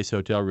 very nice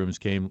hotel rooms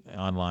came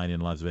online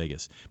in Las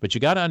Vegas. But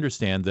you got to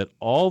understand that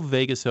all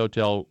Vegas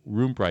hotel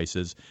room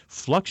prices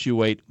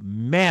fluctuate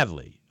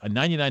madly. A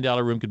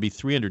 $99 room could be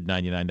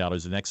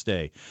 $399 the next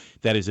day.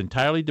 That is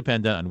entirely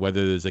dependent on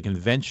whether there's a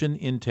convention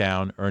in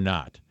town or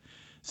not.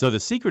 So the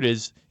secret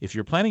is, if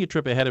you're planning a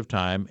trip ahead of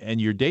time and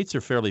your dates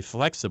are fairly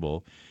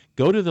flexible,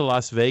 go to the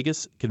Las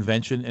Vegas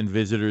Convention and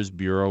Visitors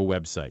Bureau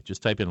website.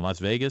 Just type in Las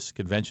Vegas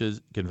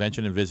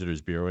Convention and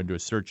Visitors Bureau into a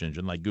search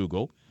engine like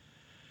Google,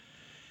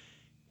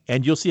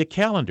 and you'll see a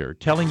calendar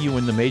telling you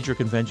when the major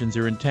conventions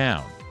are in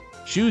town.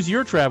 Choose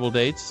your travel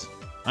dates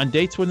on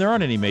dates when there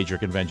aren't any major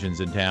conventions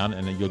in town,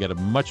 and you'll get a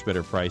much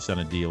better price on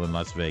a deal in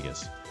Las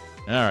Vegas.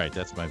 All right,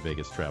 that's my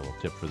Vegas travel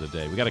tip for the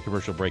day. We got a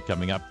commercial break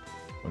coming up.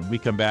 When we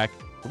come back,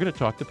 we're going to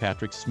talk to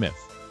Patrick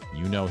Smith.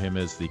 You know him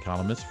as the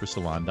columnist for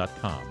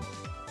Salon.com.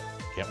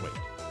 Can't wait.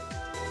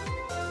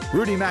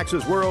 Rudy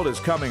Maxa's World is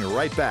coming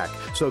right back,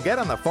 so get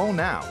on the phone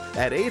now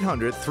at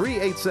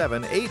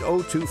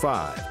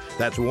 800-387-8025.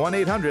 That's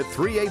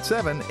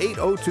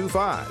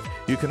 1-800-387-8025.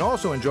 You can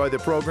also enjoy the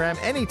program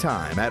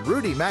anytime at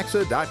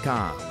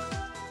rudymaxa.com.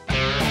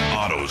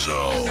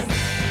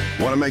 AutoZone.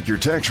 Want to make your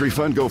tax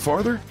refund go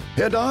farther?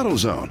 Head to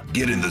AutoZone.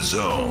 Get in the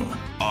zone.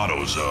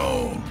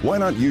 AutoZone. Why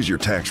not use your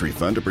tax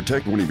refund to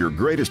protect one of your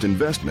greatest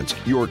investments,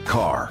 your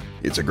car?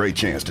 It's a great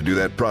chance to do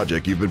that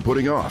project you've been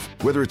putting off.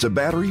 Whether it's a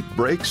battery,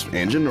 brakes,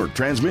 engine, or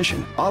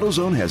transmission,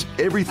 AutoZone has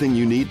everything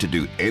you need to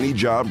do any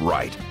job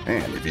right.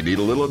 And if you need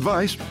a little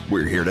advice,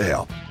 we're here to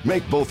help.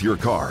 Make both your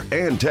car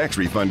and tax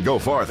refund go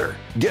farther.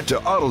 Get to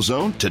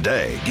AutoZone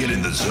today. Get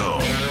in the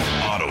zone.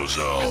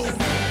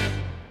 AutoZone.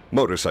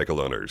 Motorcycle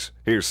owners,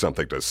 here's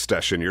something to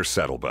stash in your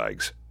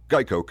saddlebags.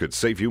 Geico could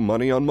save you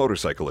money on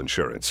motorcycle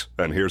insurance,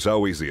 and here's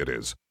how easy it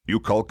is. You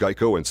call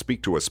Geico and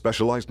speak to a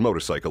specialized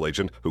motorcycle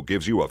agent who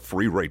gives you a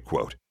free rate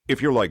quote.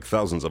 If you're like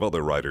thousands of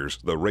other riders,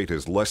 the rate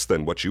is less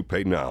than what you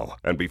pay now.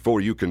 And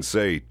before you can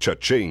say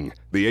cha-ching,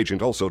 the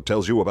agent also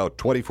tells you about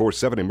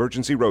 24/7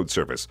 emergency road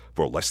service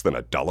for less than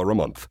 $1 a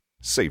month.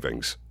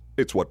 Savings.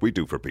 It's what we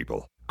do for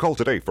people. Call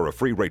today for a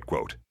free rate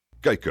quote.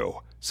 Geico,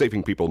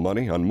 saving people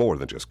money on more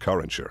than just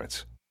car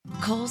insurance.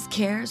 Kohl's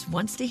Cares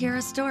wants to hear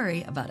a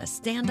story about a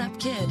stand-up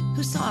kid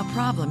who saw a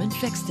problem and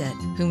fixed it,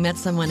 who met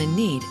someone in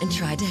need and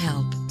tried to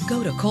help.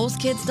 Go to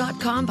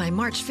KohlsKids.com by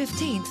March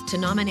 15th to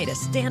nominate a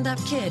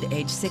stand-up kid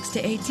aged 6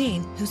 to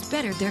 18 who's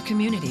bettered their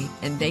community,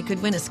 and they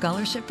could win a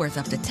scholarship worth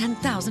up to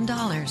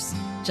 $10,000.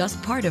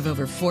 Just part of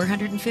over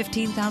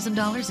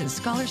 $415,000 in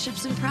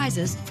scholarships and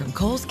prizes from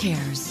Kohl's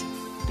Cares.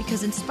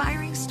 Because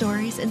inspiring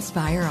stories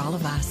inspire all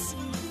of us.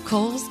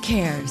 Kohl's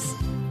Cares.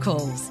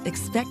 Kohl's.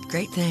 Expect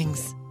great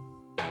things.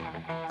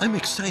 I'm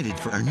excited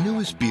for our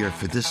newest beer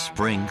for this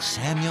spring,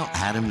 Samuel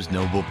Adams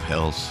Noble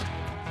Pils.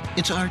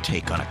 It's our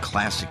take on a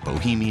classic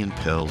Bohemian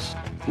Pils.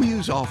 We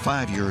use all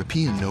 5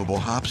 European noble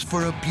hops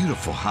for a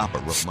beautiful hop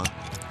aroma.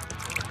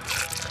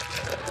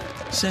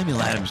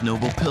 Samuel Adams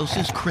Noble Pils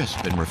is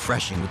crisp and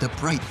refreshing with a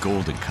bright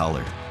golden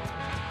color.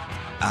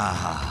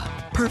 Ah,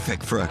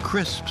 perfect for a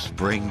crisp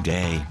spring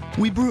day.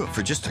 We brew it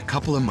for just a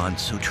couple of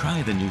months, so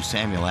try the new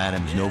Samuel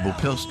Adams Noble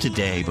Pils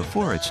today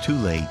before it's too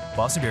late.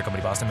 Boston Beer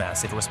Company, Boston,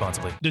 Mass. Save it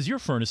responsibly. Does your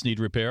furnace need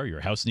repair,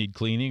 your house need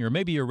cleaning, or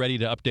maybe you're ready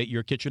to update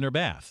your kitchen or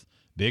bath?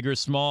 Big or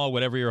small,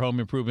 whatever your home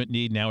improvement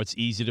need, now it's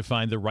easy to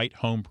find the right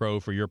home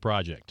pro for your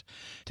project.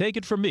 Take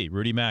it from me,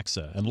 Rudy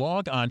Maxa, and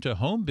log on to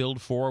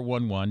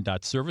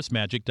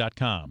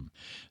homebuild411.servicemagic.com.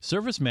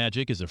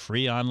 ServiceMagic is a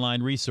free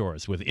online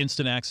resource with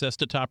instant access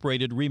to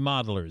top-rated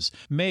remodelers,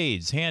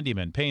 maids,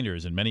 handymen,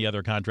 painters, and many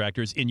other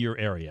contractors in your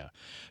area.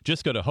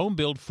 Just go to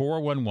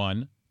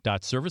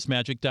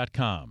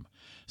homebuild411.servicemagic.com.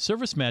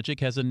 ServiceMagic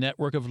has a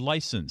network of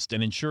licensed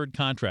and insured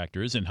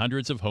contractors in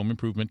hundreds of home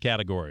improvement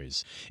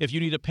categories. If you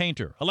need a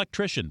painter,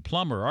 electrician,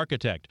 plumber,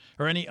 architect,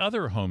 or any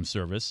other home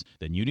service,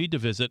 then you need to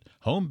visit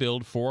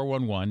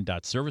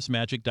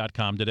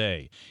homebuild411.servicemagic.com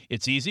today.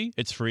 It's easy,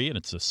 it's free, and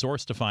it's a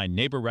source to find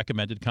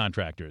neighbor-recommended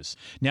contractors.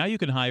 Now you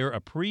can hire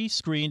a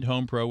pre-screened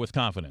home pro with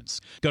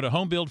confidence. Go to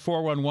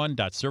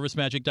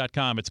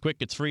homebuild411.servicemagic.com. It's quick,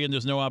 it's free, and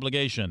there's no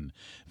obligation.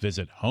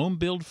 Visit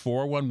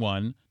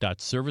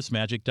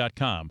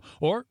homebuild411.servicemagic.com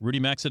or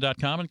RudyMaxa.com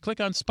and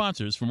click on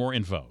Sponsors for more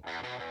info.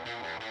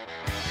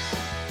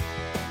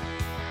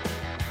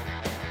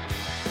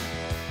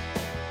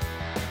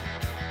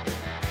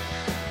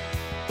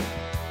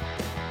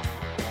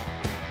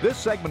 This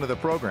segment of the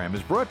program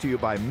is brought to you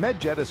by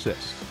MedJet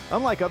Assist.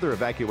 Unlike other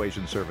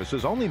evacuation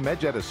services, only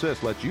MedJet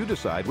Assist lets you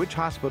decide which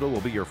hospital will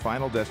be your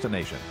final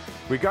destination.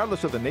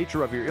 Regardless of the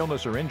nature of your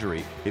illness or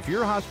injury, if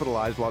you're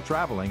hospitalized while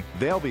traveling,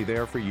 they'll be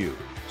there for you.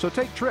 So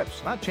take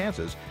trips, not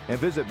chances, and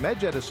visit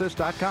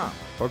MedJetAssist.com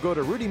or go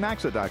to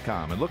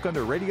RudyMaxa.com and look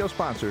under radio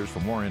sponsors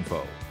for more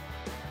info.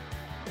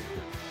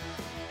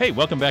 Hey,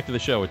 welcome back to the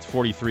show. It's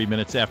 43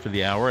 minutes after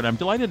the hour, and I'm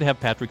delighted to have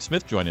Patrick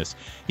Smith join us.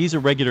 He's a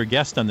regular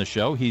guest on the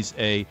show. He's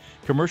a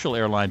commercial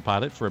airline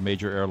pilot for a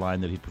major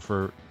airline that he'd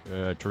prefer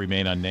to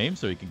remain unnamed,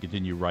 so he can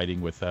continue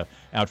writing without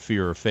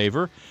fear or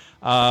favor.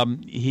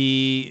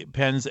 He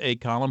pens a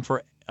column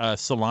for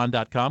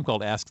Salon.com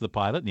called Ask the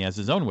Pilot, and he has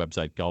his own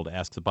website called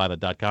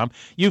AskThePilot.com.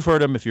 You've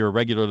heard him if you're a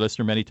regular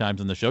listener many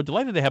times on the show.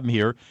 Delighted to have him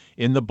here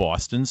in the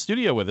Boston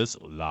studio with us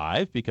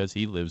live because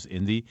he lives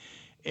in the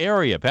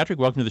area. Patrick,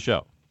 welcome to the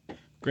show.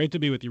 Great to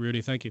be with you,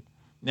 Rudy. Thank you.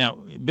 Now,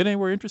 been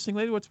anywhere interesting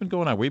lately? What's been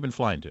going on? Where you been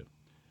flying to?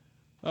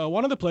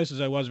 One of the places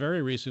I was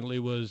very recently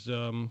was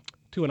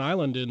to an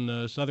island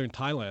in southern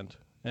Thailand.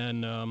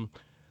 And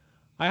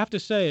I have to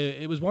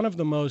say, it was one of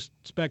the most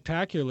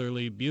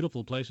spectacularly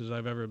beautiful places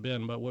I've ever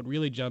been. But what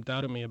really jumped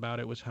out at me about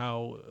it was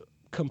how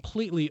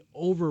completely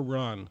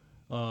overrun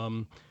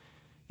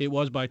it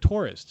was by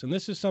tourists. And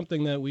this is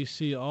something that we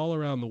see all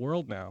around the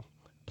world now.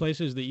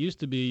 Places that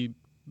used to be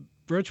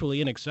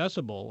virtually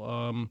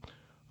inaccessible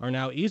are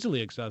now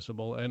easily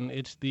accessible, and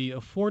it's the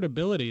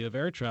affordability of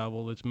air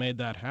travel that's made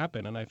that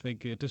happen. And I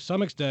think to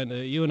some extent,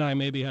 you and I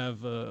maybe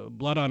have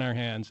blood on our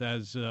hands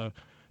as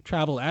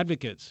travel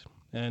advocates.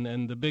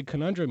 And the big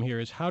conundrum here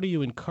is, how do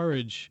you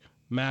encourage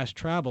mass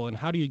travel, and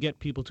how do you get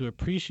people to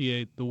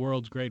appreciate the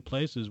world's great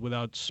places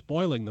without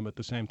spoiling them at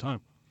the same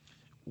time?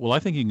 Well, I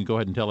think you can go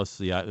ahead and tell us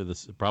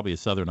this probably a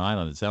southern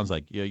island. It sounds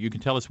like you can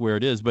tell us where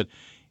it is, but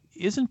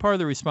isn't part of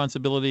the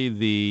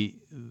responsibility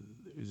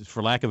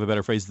for lack of a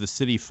better phrase, the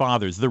city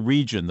fathers, the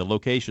region, the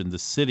location, the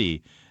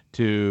city,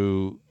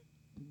 to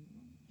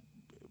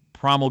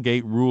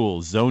promulgate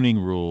rules, zoning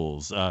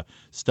rules,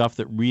 stuff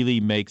that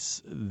really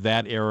makes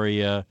that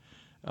area,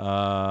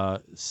 well,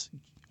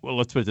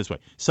 let's put it this way,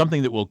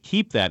 something that will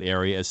keep that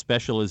area as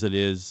special as it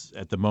is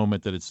at the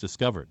moment that it's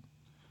discovered?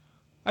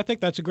 I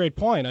think that's a great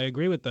point. I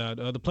agree with that.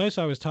 The place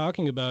I was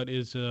talking about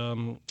is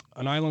an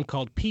island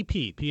called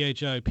Phi,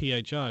 which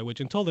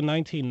until the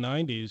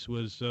 1990s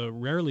was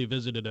rarely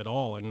visited at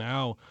all, and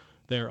now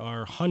there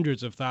are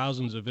hundreds of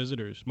thousands of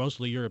visitors,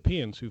 mostly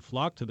Europeans, who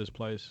flock to this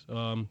place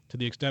to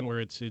the extent where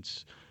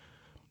it's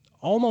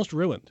almost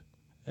ruined.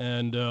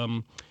 And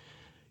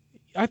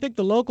I think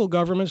the local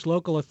governments,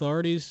 local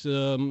authorities,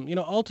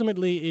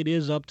 ultimately it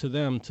is up to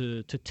them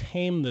to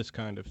tame this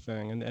kind of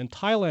thing. And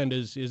Thailand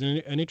is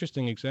an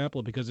interesting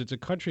example because it's a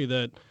country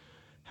that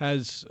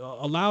has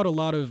allowed a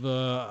lot of,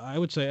 I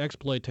would say,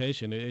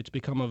 exploitation. It's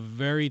become a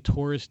very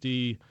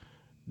touristy,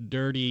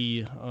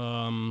 dirty,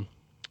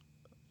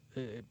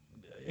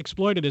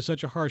 exploited is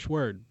such a harsh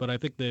word, but I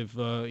think they've,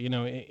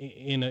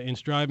 in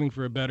striving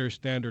for a better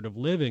standard of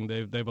living,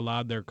 they've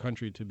allowed their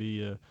country to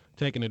be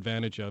taken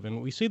advantage of,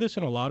 and we see this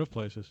in a lot of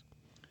places.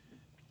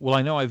 Well,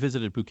 I know I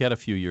visited Phuket a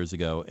few years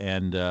ago,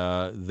 and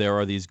there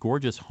are these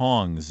gorgeous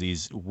hongs,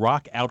 these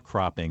rock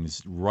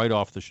outcroppings right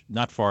off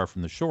not far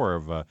from the shore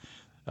of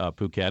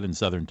Phuket in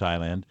southern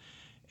Thailand,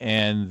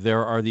 and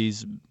there are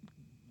these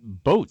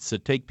boats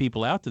that take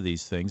people out to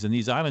these things, and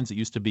these islands that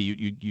used to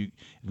be you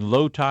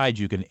low tide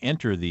you can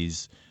enter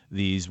these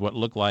what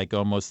look like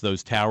almost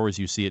those towers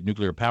you see at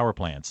nuclear power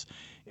plants,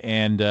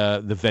 and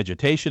the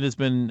vegetation has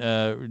been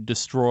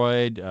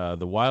destroyed,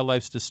 the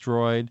wildlife's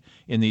destroyed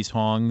in these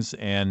hongs,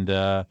 and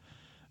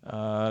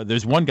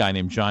there's one guy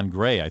named John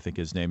Gray, I think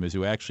his name is,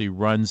 who actually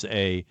runs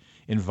a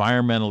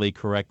environmentally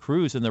correct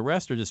cruise, and the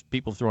rest are just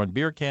people throwing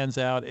beer cans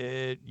out.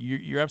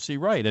 You're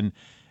absolutely right,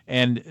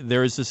 and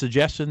there is a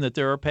suggestion that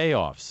there are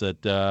payoffs,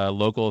 that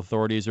local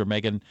authorities are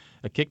making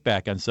a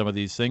kickback on some of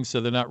these things,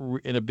 so they're not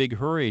in a big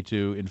hurry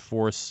to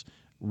enforce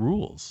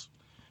rules.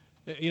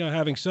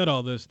 Having said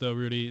all this, though,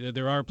 Rudy,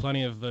 there are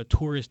plenty of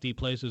touristy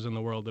places in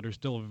the world that are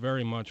still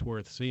very much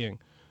worth seeing.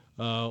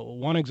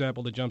 One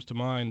example that jumps to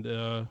mind,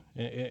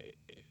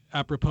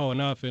 apropos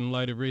enough in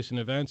light of recent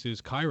events,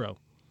 is Cairo,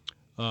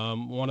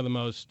 one of the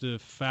most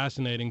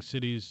fascinating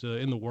cities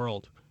in the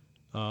world.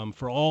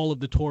 For all of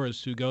the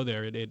tourists who go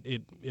there,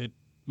 it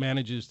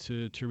manages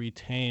to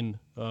retain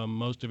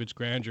most of its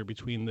grandeur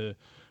between the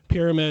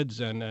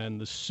pyramids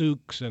and the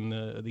souks and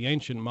the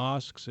ancient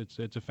mosques.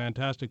 It's a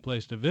fantastic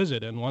place to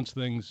visit, and once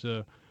things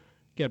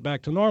get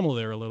back to normal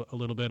there a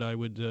little bit, I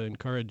would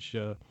encourage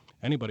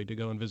anybody to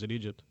go and visit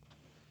Egypt.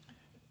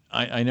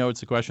 I know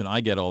it's a question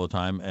I get all the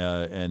time,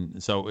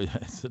 and so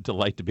it's a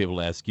delight to be able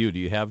to ask you. Do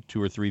you have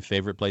 2 or 3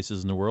 favorite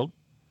places in the world?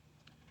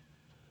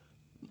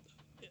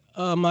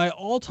 My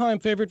all-time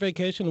favorite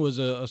vacation was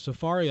a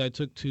safari I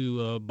took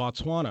to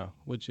Botswana,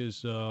 which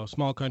is a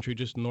small country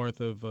just north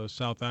of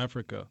South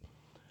Africa,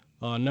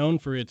 known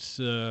for its,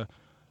 I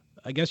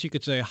guess you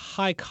could say,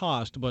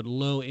 high-cost but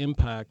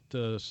low-impact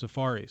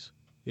safaris.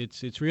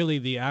 It's really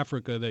the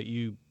Africa that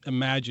you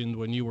imagined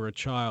when you were a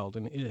child,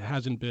 and it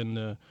hasn't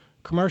been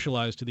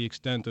commercialized to the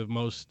extent of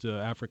most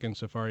African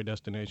safari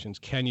destinations,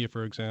 Kenya,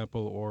 for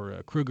example, or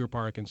Kruger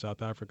Park in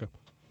South Africa.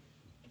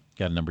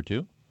 Got a number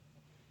 2?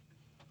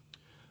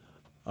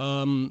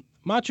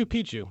 Machu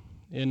Picchu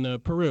in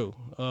Peru,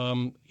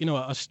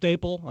 a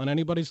staple on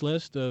anybody's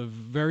list,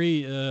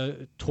 very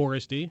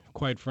touristy,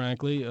 quite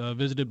frankly,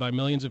 visited by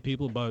millions of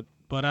people, but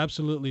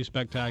absolutely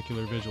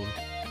spectacular visually.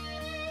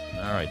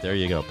 All right, there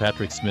you go.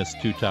 Patrick Smith's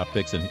 2 top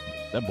picks, and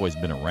that boy's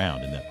been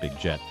around in that big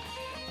jet.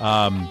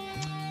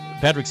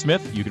 Patrick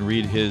Smith, you can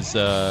read his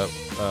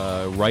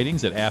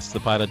writings at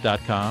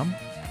AskThePilot.com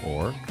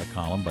or a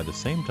column by the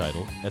same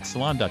title at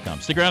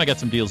Salon.com. Stick around, I got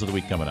some deals of the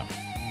week coming up.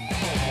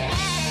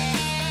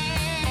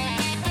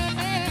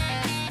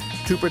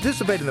 To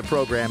participate in the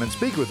program and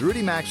speak with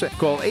Rudy Maxa,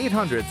 call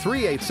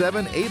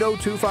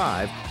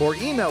 800-387-8025 or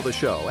email the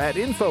show at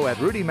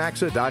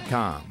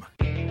info@rudymaxa.com.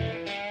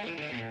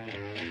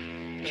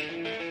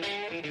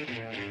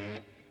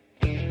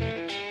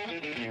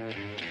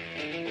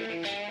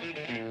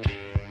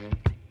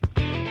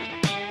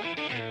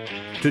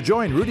 To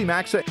join Rudy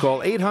Maxa,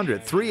 call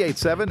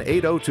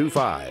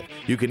 800-387-8025.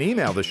 You can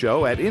email the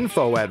show at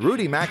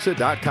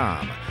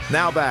info@rudymaxa.com.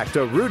 Now back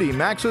to Rudy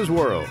Maxa's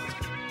World.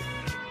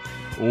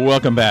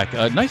 Welcome back.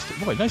 Nice to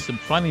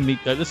finally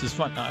meet. This is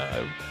fun,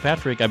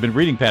 Patrick. I've been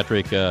reading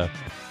Patrick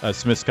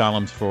Smith's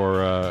columns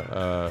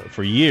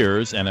for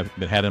years, and I've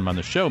had him on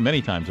the show many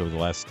times over the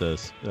last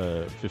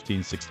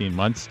 15, 16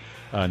 months.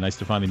 Nice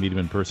to finally meet him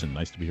in person.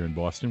 Nice to be here in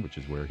Boston, which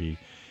is where he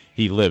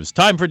lives.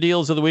 Time for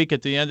deals of the week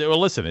at the end. Well,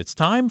 listen, it's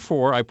time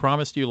for, I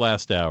promised you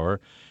last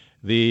hour,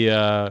 the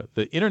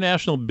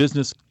International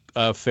Business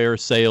Fair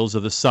sales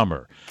of the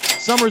summer.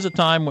 Summer's a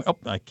time when,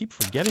 I keep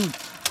forgetting.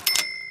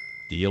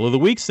 Deal of the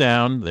week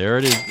sound. There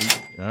it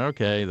is.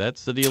 Okay,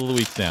 that's the deal of the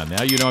week sound.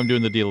 Now you know I'm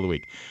doing the deal of the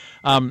week.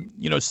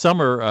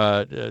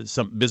 Summer,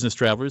 some business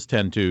travelers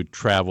tend to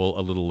travel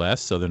a little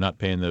less, so they're not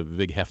paying the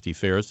big hefty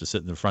fares to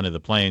sit in the front of the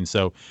plane.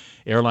 So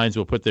airlines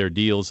will put their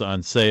deals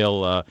on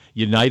sale.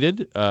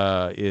 United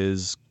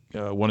is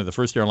one of the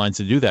first airlines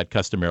to do that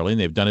customarily, and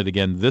they've done it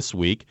again this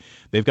week.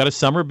 They've got a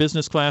summer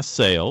business class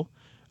sale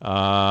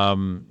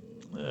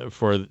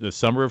for the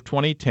summer of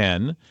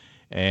 2010,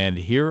 and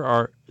here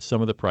are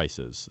some of the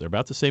prices. They're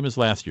about the same as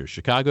last year.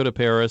 Chicago to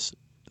Paris,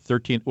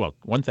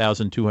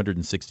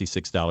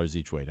 $1,266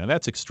 each way. Now,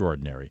 that's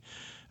extraordinary.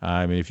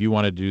 I mean, if you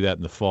wanted to do that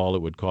in the fall,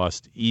 it would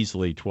cost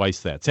easily twice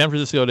that. San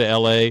Francisco to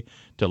L.A.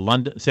 to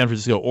London, San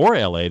Francisco or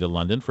L.A. to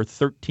London for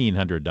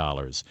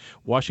 $1,300.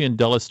 Washington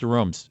Dulles to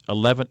Rome,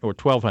 $1,100 or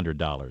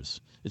 $1,200.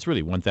 It's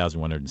really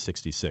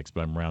 $1,166,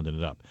 but I'm rounding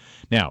it up.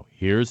 Now,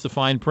 here's the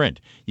fine print.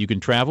 You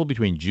can travel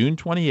between June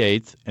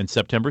 28th and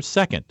September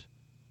 2nd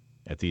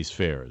at these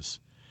fares.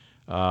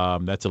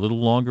 That's a little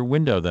longer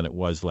window than it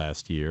was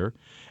last year.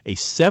 A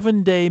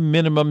 7-day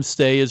minimum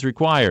stay is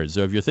required.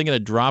 So if you're thinking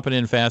of dropping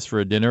in fast for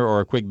a dinner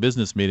or a quick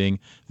business meeting,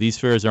 these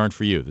fares aren't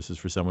for you. This is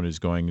for someone who's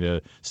going to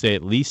stay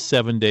at least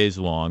 7 days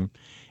long.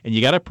 And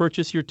you got to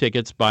purchase your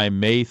tickets by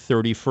May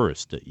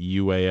 31st at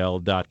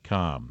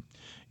UAL.com.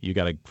 You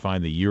got to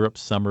find the Europe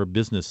Summer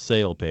Business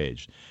Sale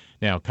page.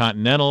 Now,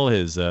 Continental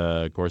is,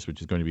 of course,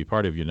 which is going to be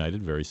part of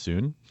United very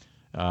soon,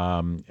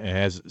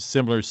 has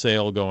similar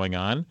sale going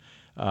on.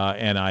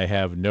 And I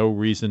have no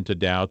reason to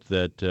doubt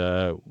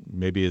that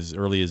maybe as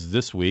early as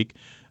this week,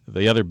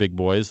 the other big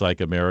boys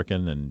like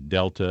American and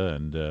Delta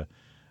and to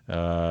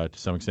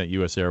some extent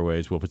U.S.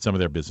 Airways will put some of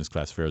their business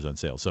class fares on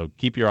sale. So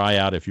keep your eye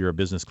out if you're a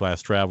business class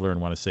traveler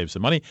and want to save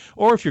some money,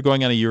 or if you're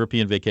going on a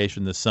European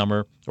vacation this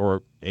summer,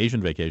 or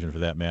Asian vacation for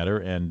that matter,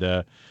 and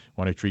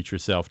want to treat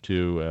yourself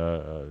to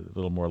a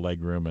little more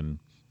legroom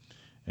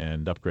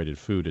and upgraded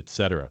food,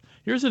 etc.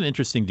 Here's an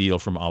interesting deal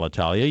from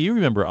Alitalia. You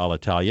remember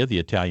Alitalia, the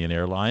Italian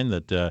airline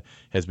that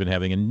has been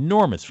having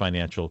enormous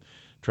financial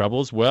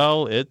troubles.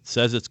 Well, it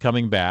says it's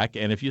coming back,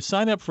 and if you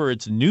sign up for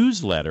its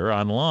newsletter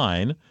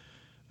online,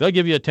 they'll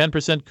give you a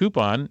 10%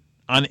 coupon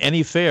on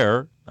any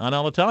fare on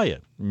Alitalia.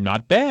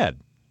 Not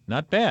bad.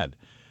 Not bad.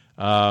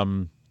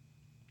 You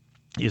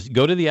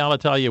go to the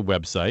Alitalia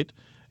website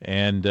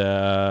and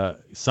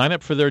sign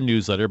up for their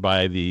newsletter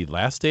by the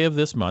last day of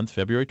this month,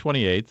 February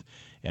 28th,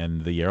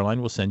 and the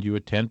airline will send you a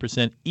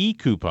 10%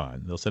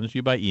 e-coupon. They'll send it to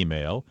you by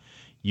email.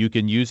 You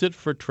can use it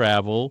for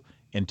travel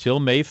until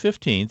May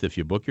 15th if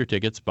you book your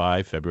tickets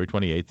by February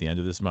 28th, the end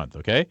of this month,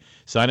 okay?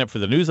 Sign up for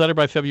the newsletter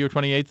by February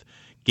 28th.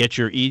 Get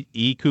your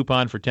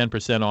e-coupon for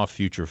 10% off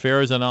future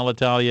fares on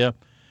Alitalia,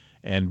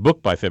 and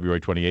book by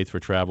February 28th for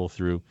travel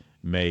through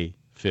May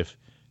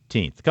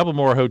 15th. A couple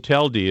more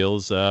hotel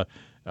deals.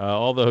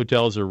 All the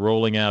hotels are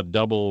rolling out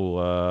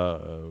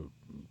double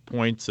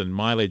points and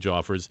mileage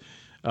offers.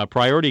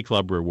 Priority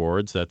Club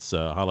Rewards, that's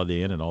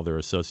Holiday Inn and all their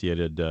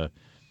associated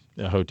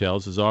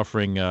hotels, is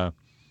offering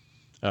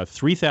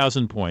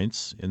 3,000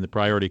 points in the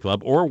Priority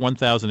Club or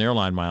 1,000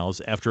 airline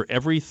miles after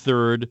every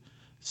third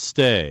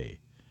stay.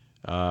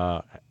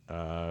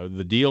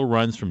 The deal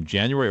runs from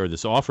January, or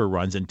this offer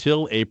runs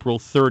until April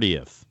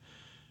 30th,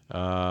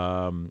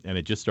 and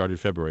it just started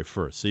February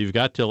 1st. So you've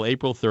got till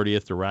April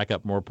 30th to rack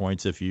up more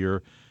points if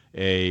you're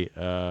a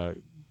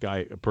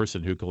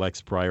person who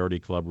collects Priority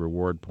Club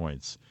reward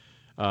points.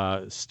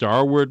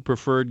 Starwood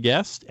Preferred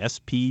Guest,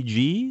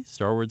 SPG,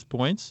 Starwood's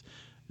Points,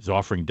 is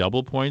offering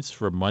double points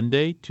for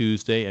Monday,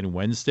 Tuesday, and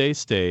Wednesday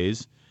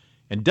stays,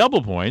 and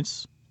double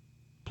points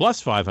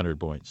plus 500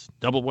 points.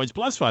 Double points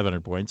plus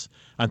 500 points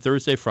on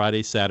Thursday,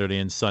 Friday, Saturday,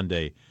 and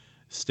Sunday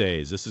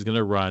stays. This is going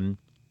to run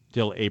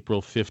till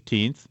April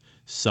 15th.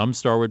 Some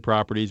Starwood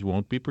properties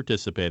won't be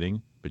participating,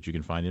 but you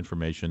can find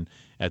information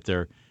at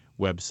their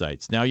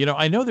websites. Now,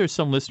 I know there's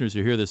some listeners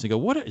who hear this and go,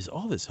 what is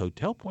all this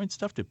hotel point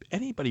stuff? Do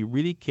anybody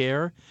really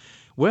care?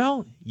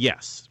 Well,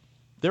 yes,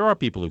 there are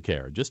people who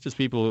care. Just as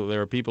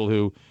there are people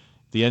who,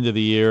 at the end of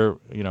the year,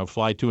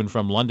 fly to and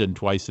from London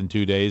twice in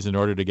 2 days in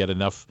order to get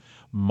enough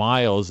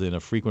miles in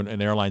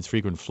an airline's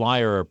frequent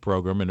flyer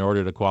program in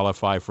order to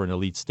qualify for an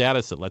elite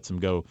status that lets them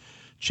go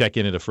check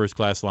in at a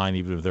first-class line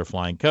even if they're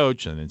flying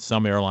coach. And then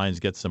some airlines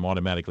get them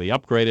automatically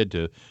upgraded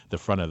to the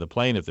front of the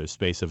plane if there's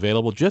space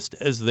available, just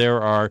as there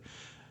are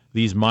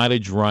these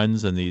mileage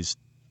runs and these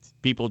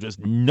people just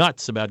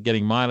nuts about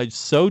getting mileage.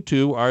 So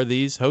too are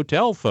these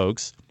hotel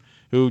folks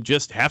who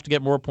just have to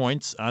get more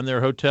points on their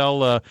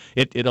hotel.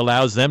 It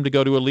allows them to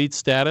go to elite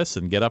status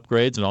and get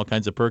upgrades and all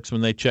kinds of perks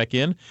when they check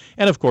in.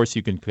 And, of course,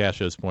 you can cash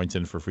those points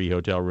in for free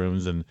hotel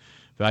rooms and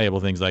valuable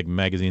things like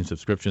magazine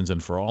subscriptions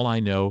and, for all I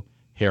know,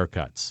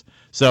 haircuts.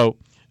 So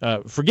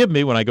forgive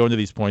me when I go into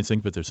these points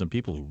things, but there's some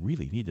people who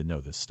really need to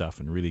know this stuff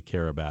and really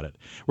care about it.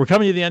 We're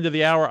coming to the end of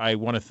the hour. I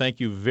want to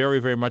thank you very,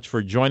 very much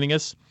for joining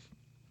us.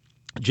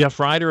 Jeff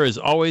Ryder, as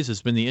always,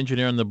 has been the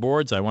engineer on the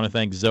boards. I want to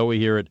thank Zoe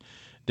here at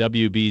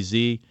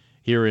WBZ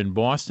here in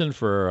Boston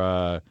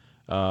for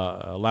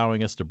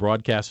allowing us to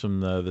broadcast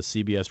from the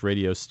CBS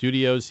radio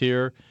studios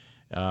here.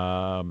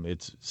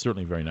 It's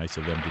certainly very nice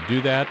of them to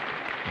do that,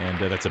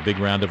 and that's a big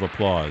round of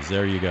applause.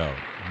 There you go.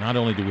 Not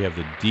only do we have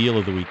the Deal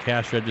of the Week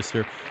cash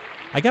register,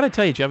 I got to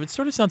tell you, Jeff, it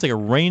sort of sounds like a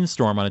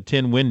rainstorm on a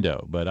tin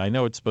window, but I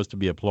know it's supposed to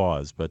be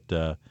applause, but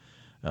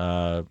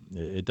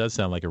it does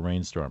sound like a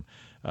rainstorm.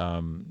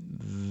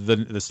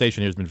 The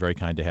station here has been very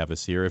kind to have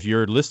us here. If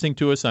you're listening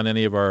to us on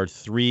any of our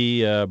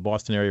 3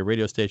 Boston area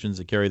radio stations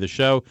that carry the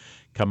show,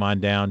 come on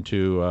down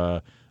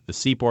to the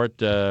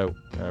Seaport,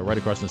 right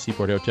across from the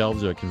Seaport Hotel.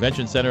 There's a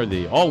convention center.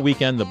 All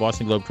weekend, the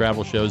Boston Globe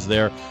Travel Show's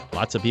there.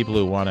 Lots of people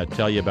who want to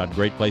tell you about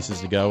great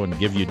places to go and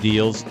give you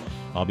deals.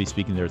 I'll be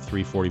speaking there at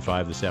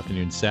 3:45 this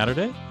afternoon,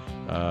 Saturday.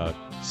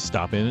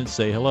 Stop in and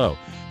say hello.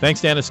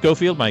 Thanks to Anna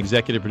Schofield, my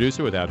executive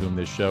producer, without whom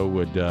this show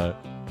would,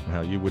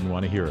 you wouldn't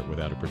want to hear it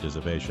without her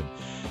participation.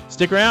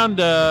 Stick around.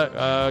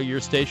 Your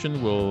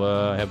station will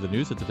have the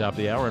news at the top of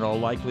the hour in all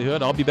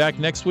likelihood. I'll be back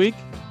next week.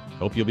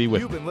 Hope you'll be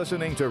with me. You've been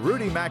listening to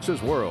Rudy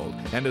Maxa's World,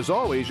 and as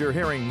always, you're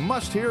hearing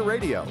Must Hear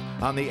Radio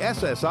on the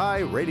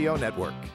SSI Radio Network.